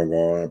drugs going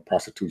on,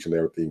 prostitution,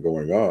 everything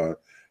going on.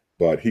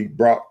 But he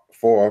brought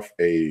forth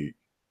a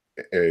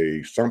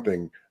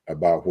something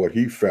about what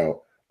he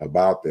felt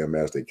about them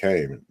as they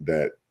came,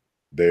 that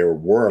there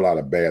were a lot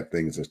of bad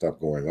things and stuff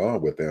going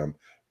on with them,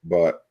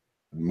 but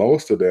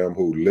most of them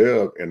who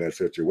live in that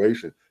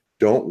situation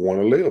don't want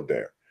to live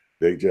there.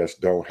 They just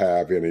don't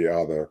have any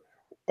other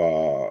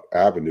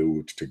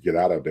avenue to get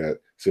out of that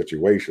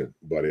situation.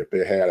 But if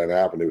they had an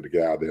avenue to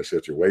get out of their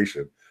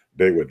situation,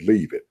 they would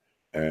leave it.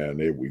 And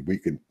we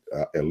can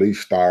at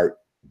least start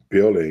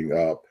building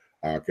up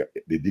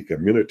the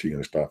community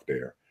and stuff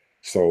there.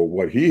 So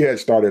what he had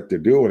started to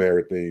do and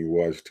everything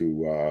was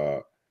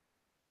to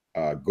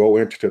go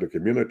into the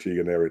community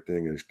and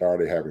everything, and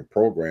started having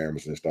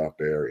programs and stuff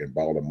there in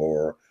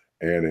Baltimore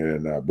and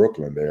in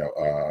Brooklyn, there,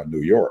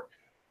 New York,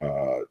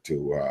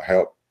 to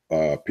help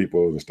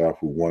people and stuff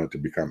who wanted to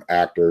become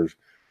actors,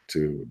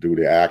 to do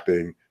the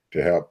acting,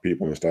 to help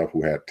people and stuff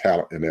who had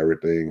talent and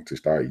everything, to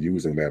start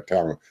using that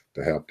talent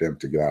to help them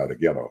to get out of the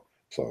ghetto.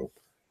 So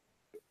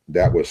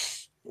that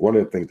was one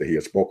of the things that he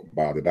had spoken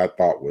about that I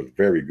thought was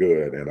very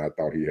good, and I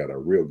thought he had a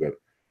real good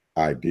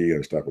idea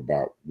and stuff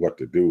about what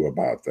to do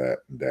about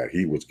that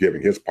he was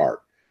giving his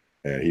part.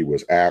 And he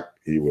was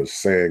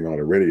saying on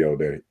the radio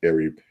that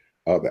every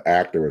other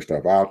actor and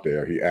stuff out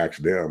there, he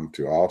asked them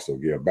to also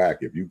give back.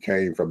 If you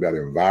came from that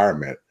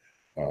environment,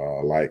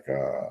 like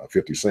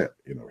 50 Cent,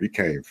 he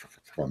came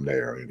from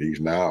there, and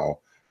he's now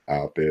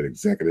out there,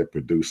 executive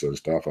producer and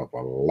stuff of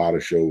a lot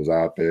of shows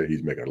out there.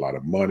 He's making a lot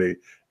of money,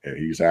 and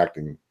he's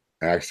asking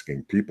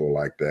people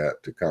like that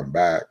to come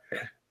back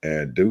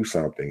and do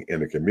something in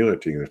the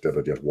community instead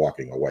of just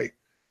walking away.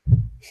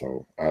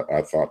 So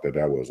I thought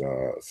that was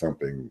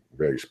something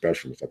very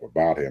special and stuff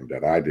about him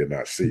that I did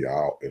not see.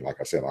 And like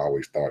I said, I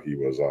always thought he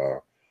was,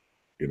 a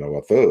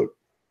thug,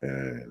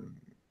 and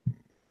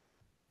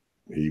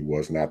he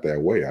was not that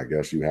way. I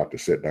guess you have to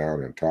sit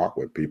down and talk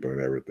with people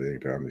and everything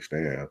to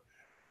understand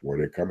where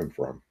they're coming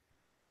from.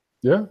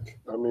 Yeah,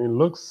 I mean,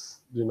 looks.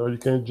 You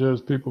can't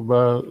judge people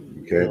by.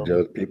 You can't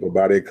judge people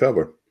by their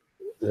cover.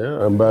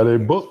 Yeah, and by their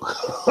book.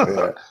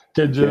 Yeah.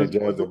 Can't judge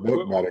the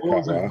book by the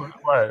cover.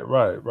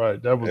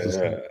 Right. That was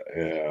the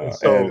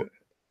yeah.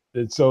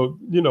 And so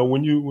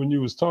when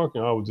you was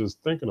talking, I was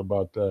just thinking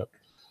about that,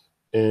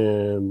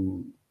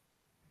 and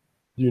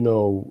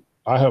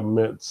I have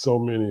met so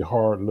many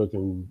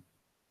hard-looking,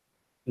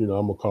 I'm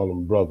gonna call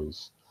them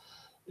brothers,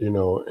 and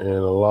a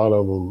lot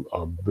of them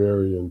are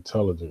very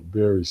intelligent,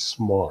 very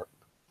smart.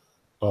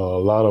 A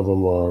lot of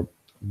them are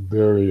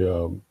very,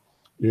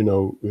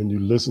 when you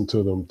listen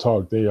to them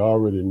talk, they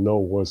already know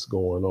what's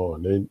going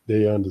on.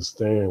 They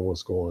understand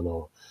what's going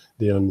on.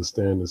 They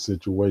understand the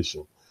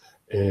situation.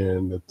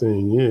 And the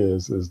thing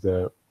is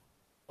that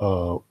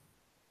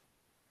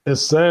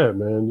it's sad,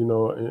 man.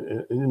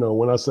 And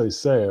when I say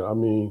sad, I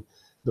mean,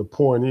 the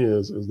point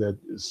is that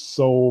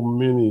so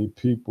many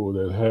people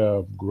that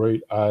have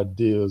great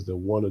ideas that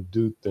want to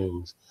do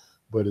things,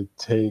 but it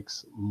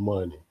takes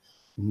money.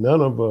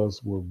 None of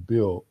us were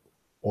built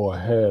or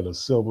had a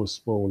silver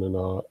spoon in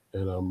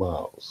our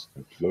mouths.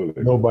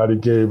 Absolutely. Nobody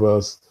gave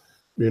us,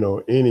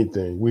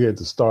 anything. We had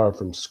to start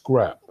from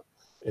scrap.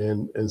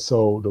 And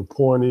so the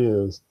point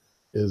is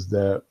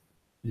that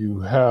you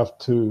have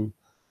to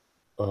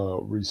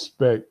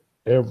respect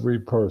every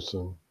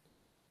person,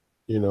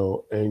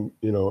 and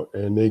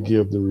they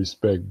give the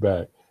respect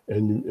back,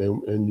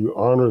 and you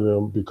honor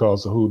them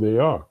because of who they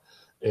are,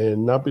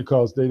 and not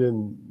because they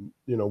didn't,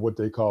 what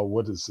they call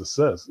what is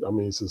success. I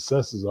mean,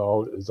 success is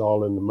all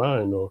in the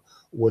mind, or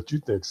what you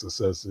think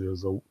success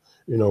is, or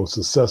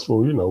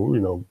successful.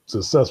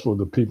 Successful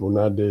to people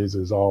nowadays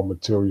is all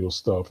material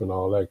stuff and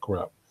all that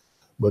crap.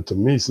 But to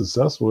me,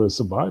 successful is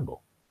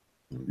survival.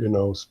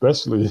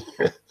 Especially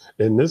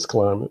in this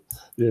climate,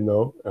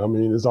 I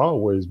mean, it's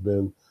always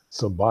been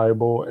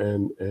survival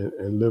and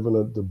living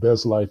the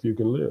best life you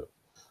can live.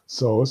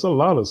 So it's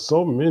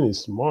so many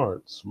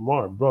smart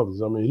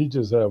brothers. I mean, he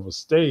just have a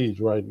stage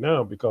right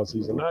now because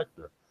he's an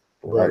actor.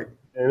 Right.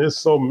 And there's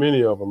so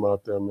many of them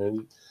out there,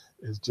 man.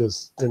 It's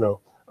just,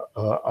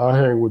 I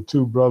hang with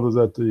two brothers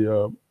at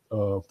the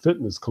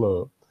fitness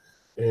club,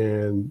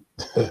 and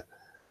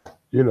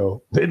You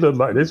know, they look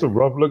like they're some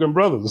rough looking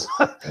brothers.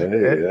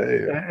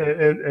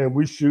 And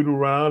we shoot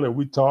around and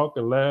we talk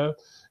and laugh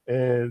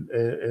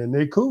and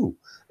they cool.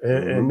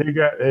 And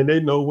they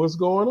know what's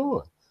going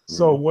on.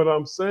 So what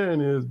I'm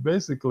saying is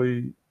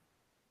basically,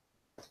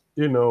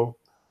 you know,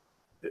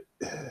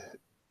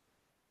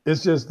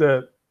 it's just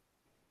that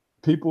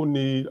people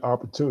need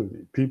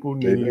opportunity. People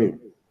need,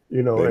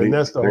 you know, and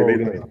that's the whole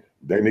thing.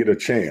 They need a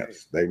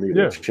chance. They need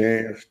a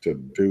chance to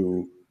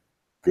do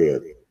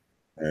good.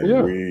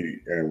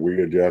 And we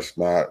are just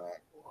not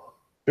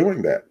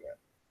doing that.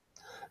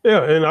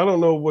 Yeah, and I don't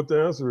know what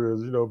the answer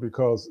is, you know,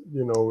 because,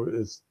 you know,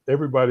 it's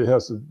everybody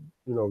has to,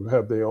 you know,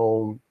 have their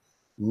own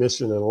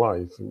mission in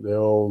life, their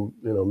own,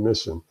 you know,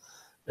 mission.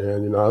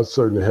 And, you know, I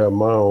certainly have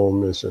my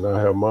own mission. I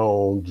have my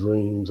own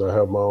dreams. I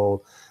have my own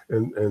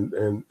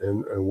and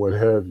what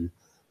have you.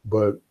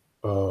 But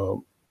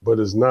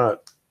it's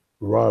not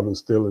robbing,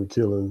 stealing,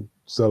 killing,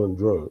 selling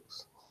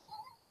drugs.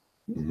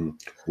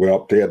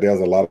 Well,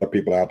 there's a lot of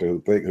people out there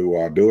who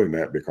are doing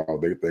that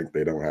because they think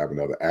they don't have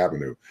another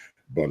avenue.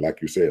 But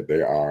like you said,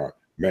 they are,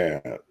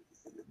 man,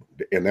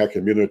 in that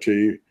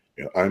community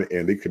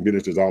and the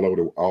communities all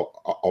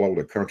over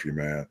the country,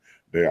 man.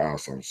 There are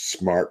some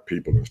smart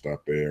people and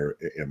stuff there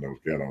in those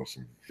ghettos.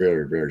 Some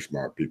very, very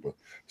smart people.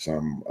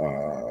 Some,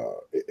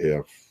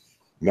 if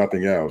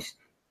nothing else,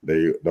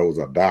 those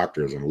are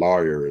doctors and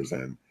lawyers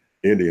and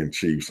Indian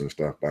chiefs and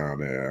stuff down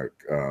there.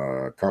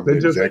 Company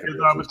they just didn't get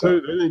the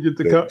opportunity. They didn't get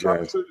the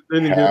opportunity. They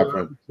didn't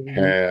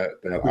had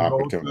that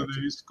opportunity to go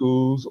to these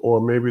schools,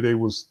 or maybe they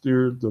were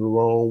steered the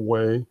wrong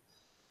way.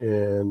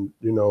 And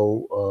you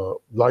know,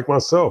 like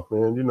myself,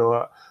 man, you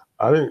know,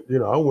 I didn't, you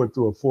know, I went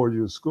through a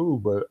 4-year school,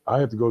 but I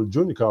had to go to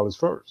junior college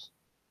first.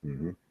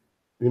 You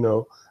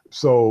know,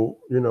 so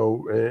you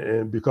know,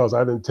 and because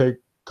I didn't take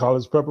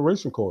college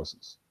preparation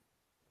courses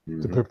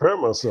to prepare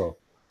myself.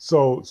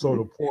 So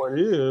the point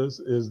is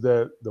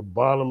that the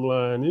bottom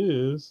line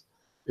is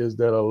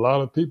that a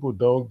lot of people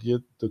don't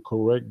get the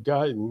correct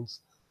guidance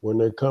when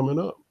they're coming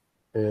up,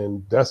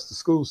 and that's the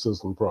school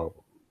system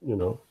problem, you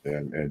know.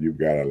 And you've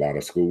got a lot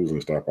of schools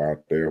and stuff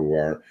out there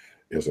who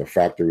is a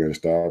factory and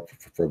stuff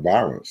for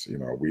violence. You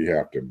know, we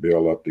have to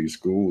build up these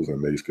schools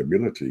and these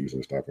communities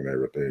and stuff and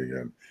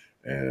everything,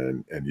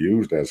 and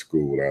use that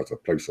school as a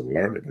place of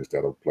learning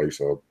instead of a place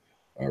of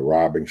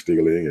robbing,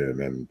 stealing,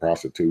 and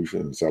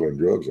prostitution and selling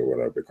drugs or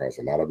whatever, because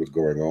a lot of it's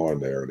going on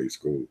there in these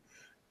schools.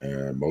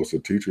 And most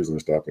of the teachers and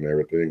stuff and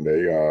everything,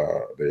 they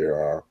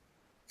are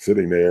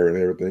sitting there and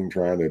everything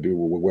trying to do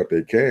what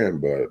they can,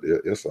 but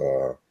it's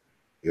a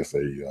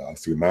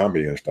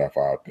tsunami and stuff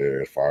out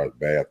there as far as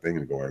bad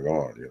things going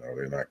on. You know,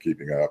 they're not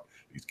keeping up.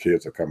 These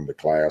kids are coming to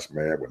class,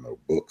 man, with no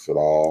books at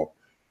all.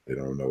 They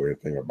don't know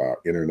anything about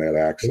internet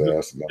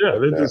access.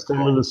 They just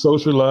coming to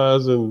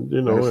socialize and,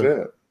 you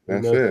know.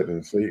 That's it.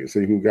 And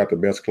see who got the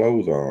best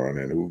clothes on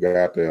and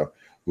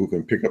who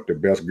can pick up the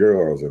best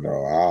girls and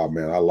oh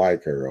man, I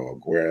like her,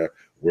 or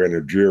wearing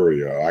a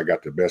jewelry, or I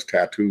got the best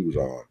tattoos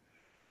on.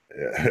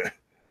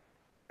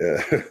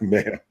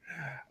 Man,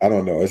 I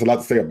don't know. There's a lot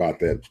to say about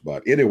that.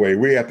 But anyway,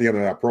 we're at the end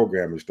of our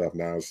program and stuff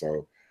now.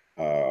 So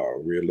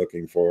we're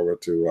looking forward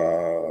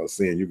to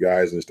seeing you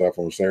guys and stuff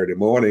on Saturday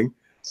morning.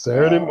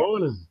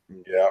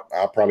 Yeah,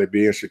 I'll probably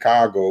be in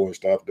Chicago and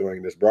stuff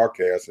doing this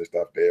broadcast and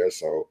stuff there.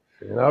 So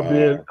and I'll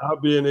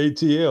be in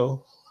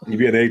ATL. You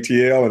be in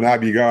ATL and I'll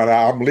be gone.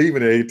 I'm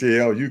leaving the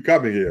ATL. You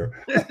coming here?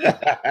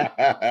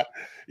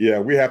 Yeah,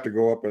 we have to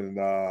go up and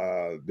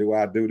do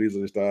our duties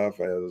and stuff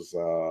as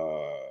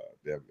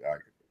the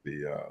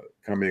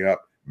coming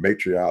up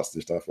matriarchs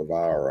and stuff of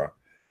our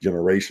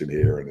generation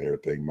here and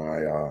everything.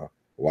 My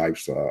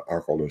wife's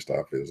uncle and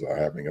stuff is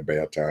having a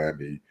bad time.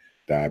 He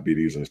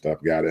diabetes and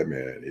stuff got him,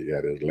 and he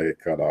had his leg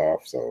cut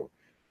off. So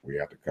we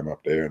have to come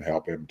up there and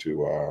help him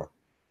to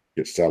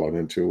get settled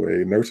into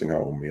a nursing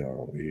home. You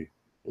know, the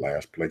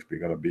last place we're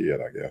gonna be at,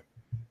 I guess.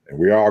 And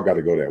we all got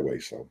to go that way.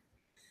 So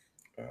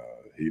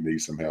he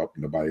needs some help.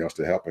 Nobody else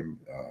to help him.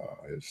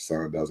 His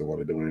son doesn't want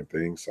to do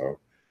anything. So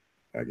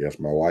I guess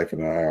my wife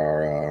and I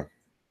are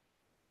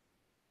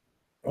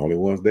the only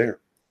ones there.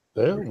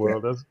 Yeah,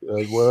 well, that's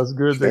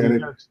good that he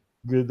got you.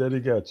 Good that he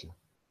got you.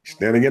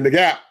 Standing in the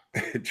gap,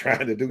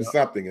 trying to do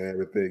something and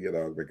everything, you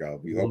know, because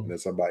we hoping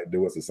that somebody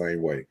do us the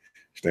same way.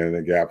 Standing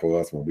in the gap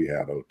for us when we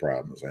have those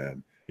problems.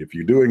 And if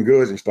you're doing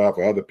good and stuff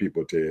for other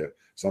people, Ted,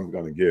 something's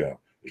going to give.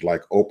 It's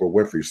like Oprah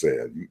Winfrey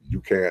said, you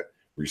can't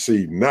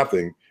receive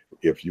nothing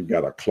if you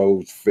got a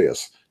closed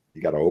fist.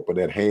 You got to open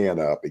that hand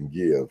up and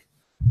give,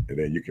 and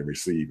then you can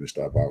receive and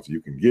stuff. Also,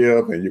 you can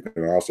give and you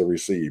can also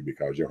receive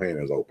because your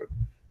hand is open.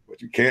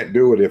 But you can't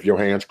do it if your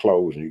hand's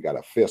closed and you got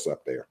a fist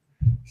up there.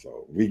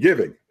 So we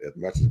giving as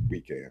much as we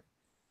can.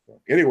 So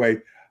anyway,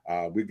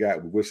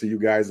 we'll see you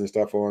guys and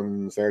stuff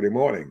on Saturday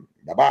morning.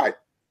 Bye-bye.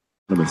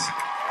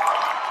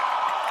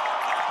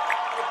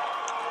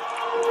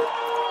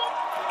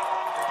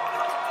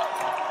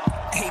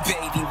 Hey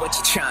baby, what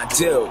what you trying to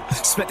do.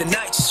 Spent the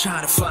night just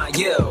trying to find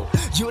you.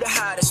 You the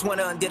hottest one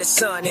under the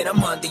sun, and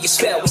I'm under your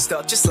spell. We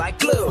stuck just like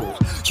glue.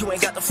 You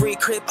ain't got the free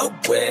crib, oh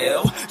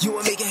well. You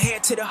and me can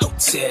head to the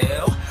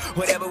hotel.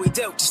 Whatever we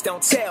do, just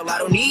don't tell. I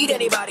don't need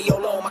anybody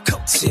all on my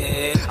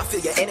coattail. I feel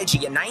your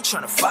energy and I ain't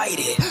trying to fight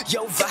it.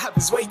 Your vibe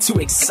is way too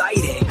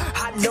exciting.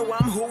 I know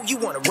I'm who you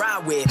wanna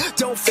ride with.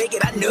 Don't fake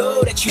it, I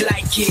know that you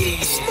like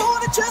it. It's more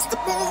than just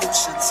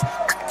emotions.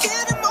 I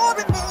get more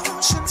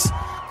emotions.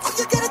 All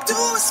you gotta do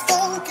is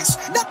focus.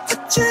 Not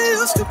what you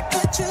used to,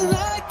 but you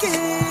like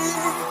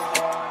it.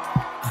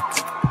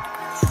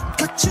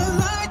 But you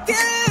like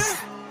it.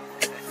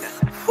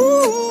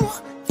 Ooh,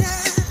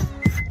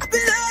 yeah. I've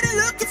been out here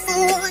looking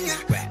for you.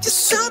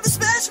 Just something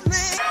special,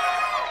 man.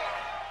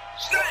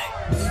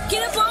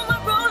 Get up on my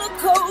roller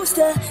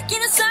coaster.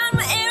 Get inside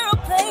my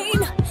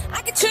aeroplane.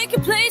 I can take you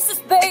places,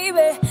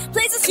 baby.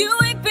 Places you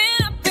ain't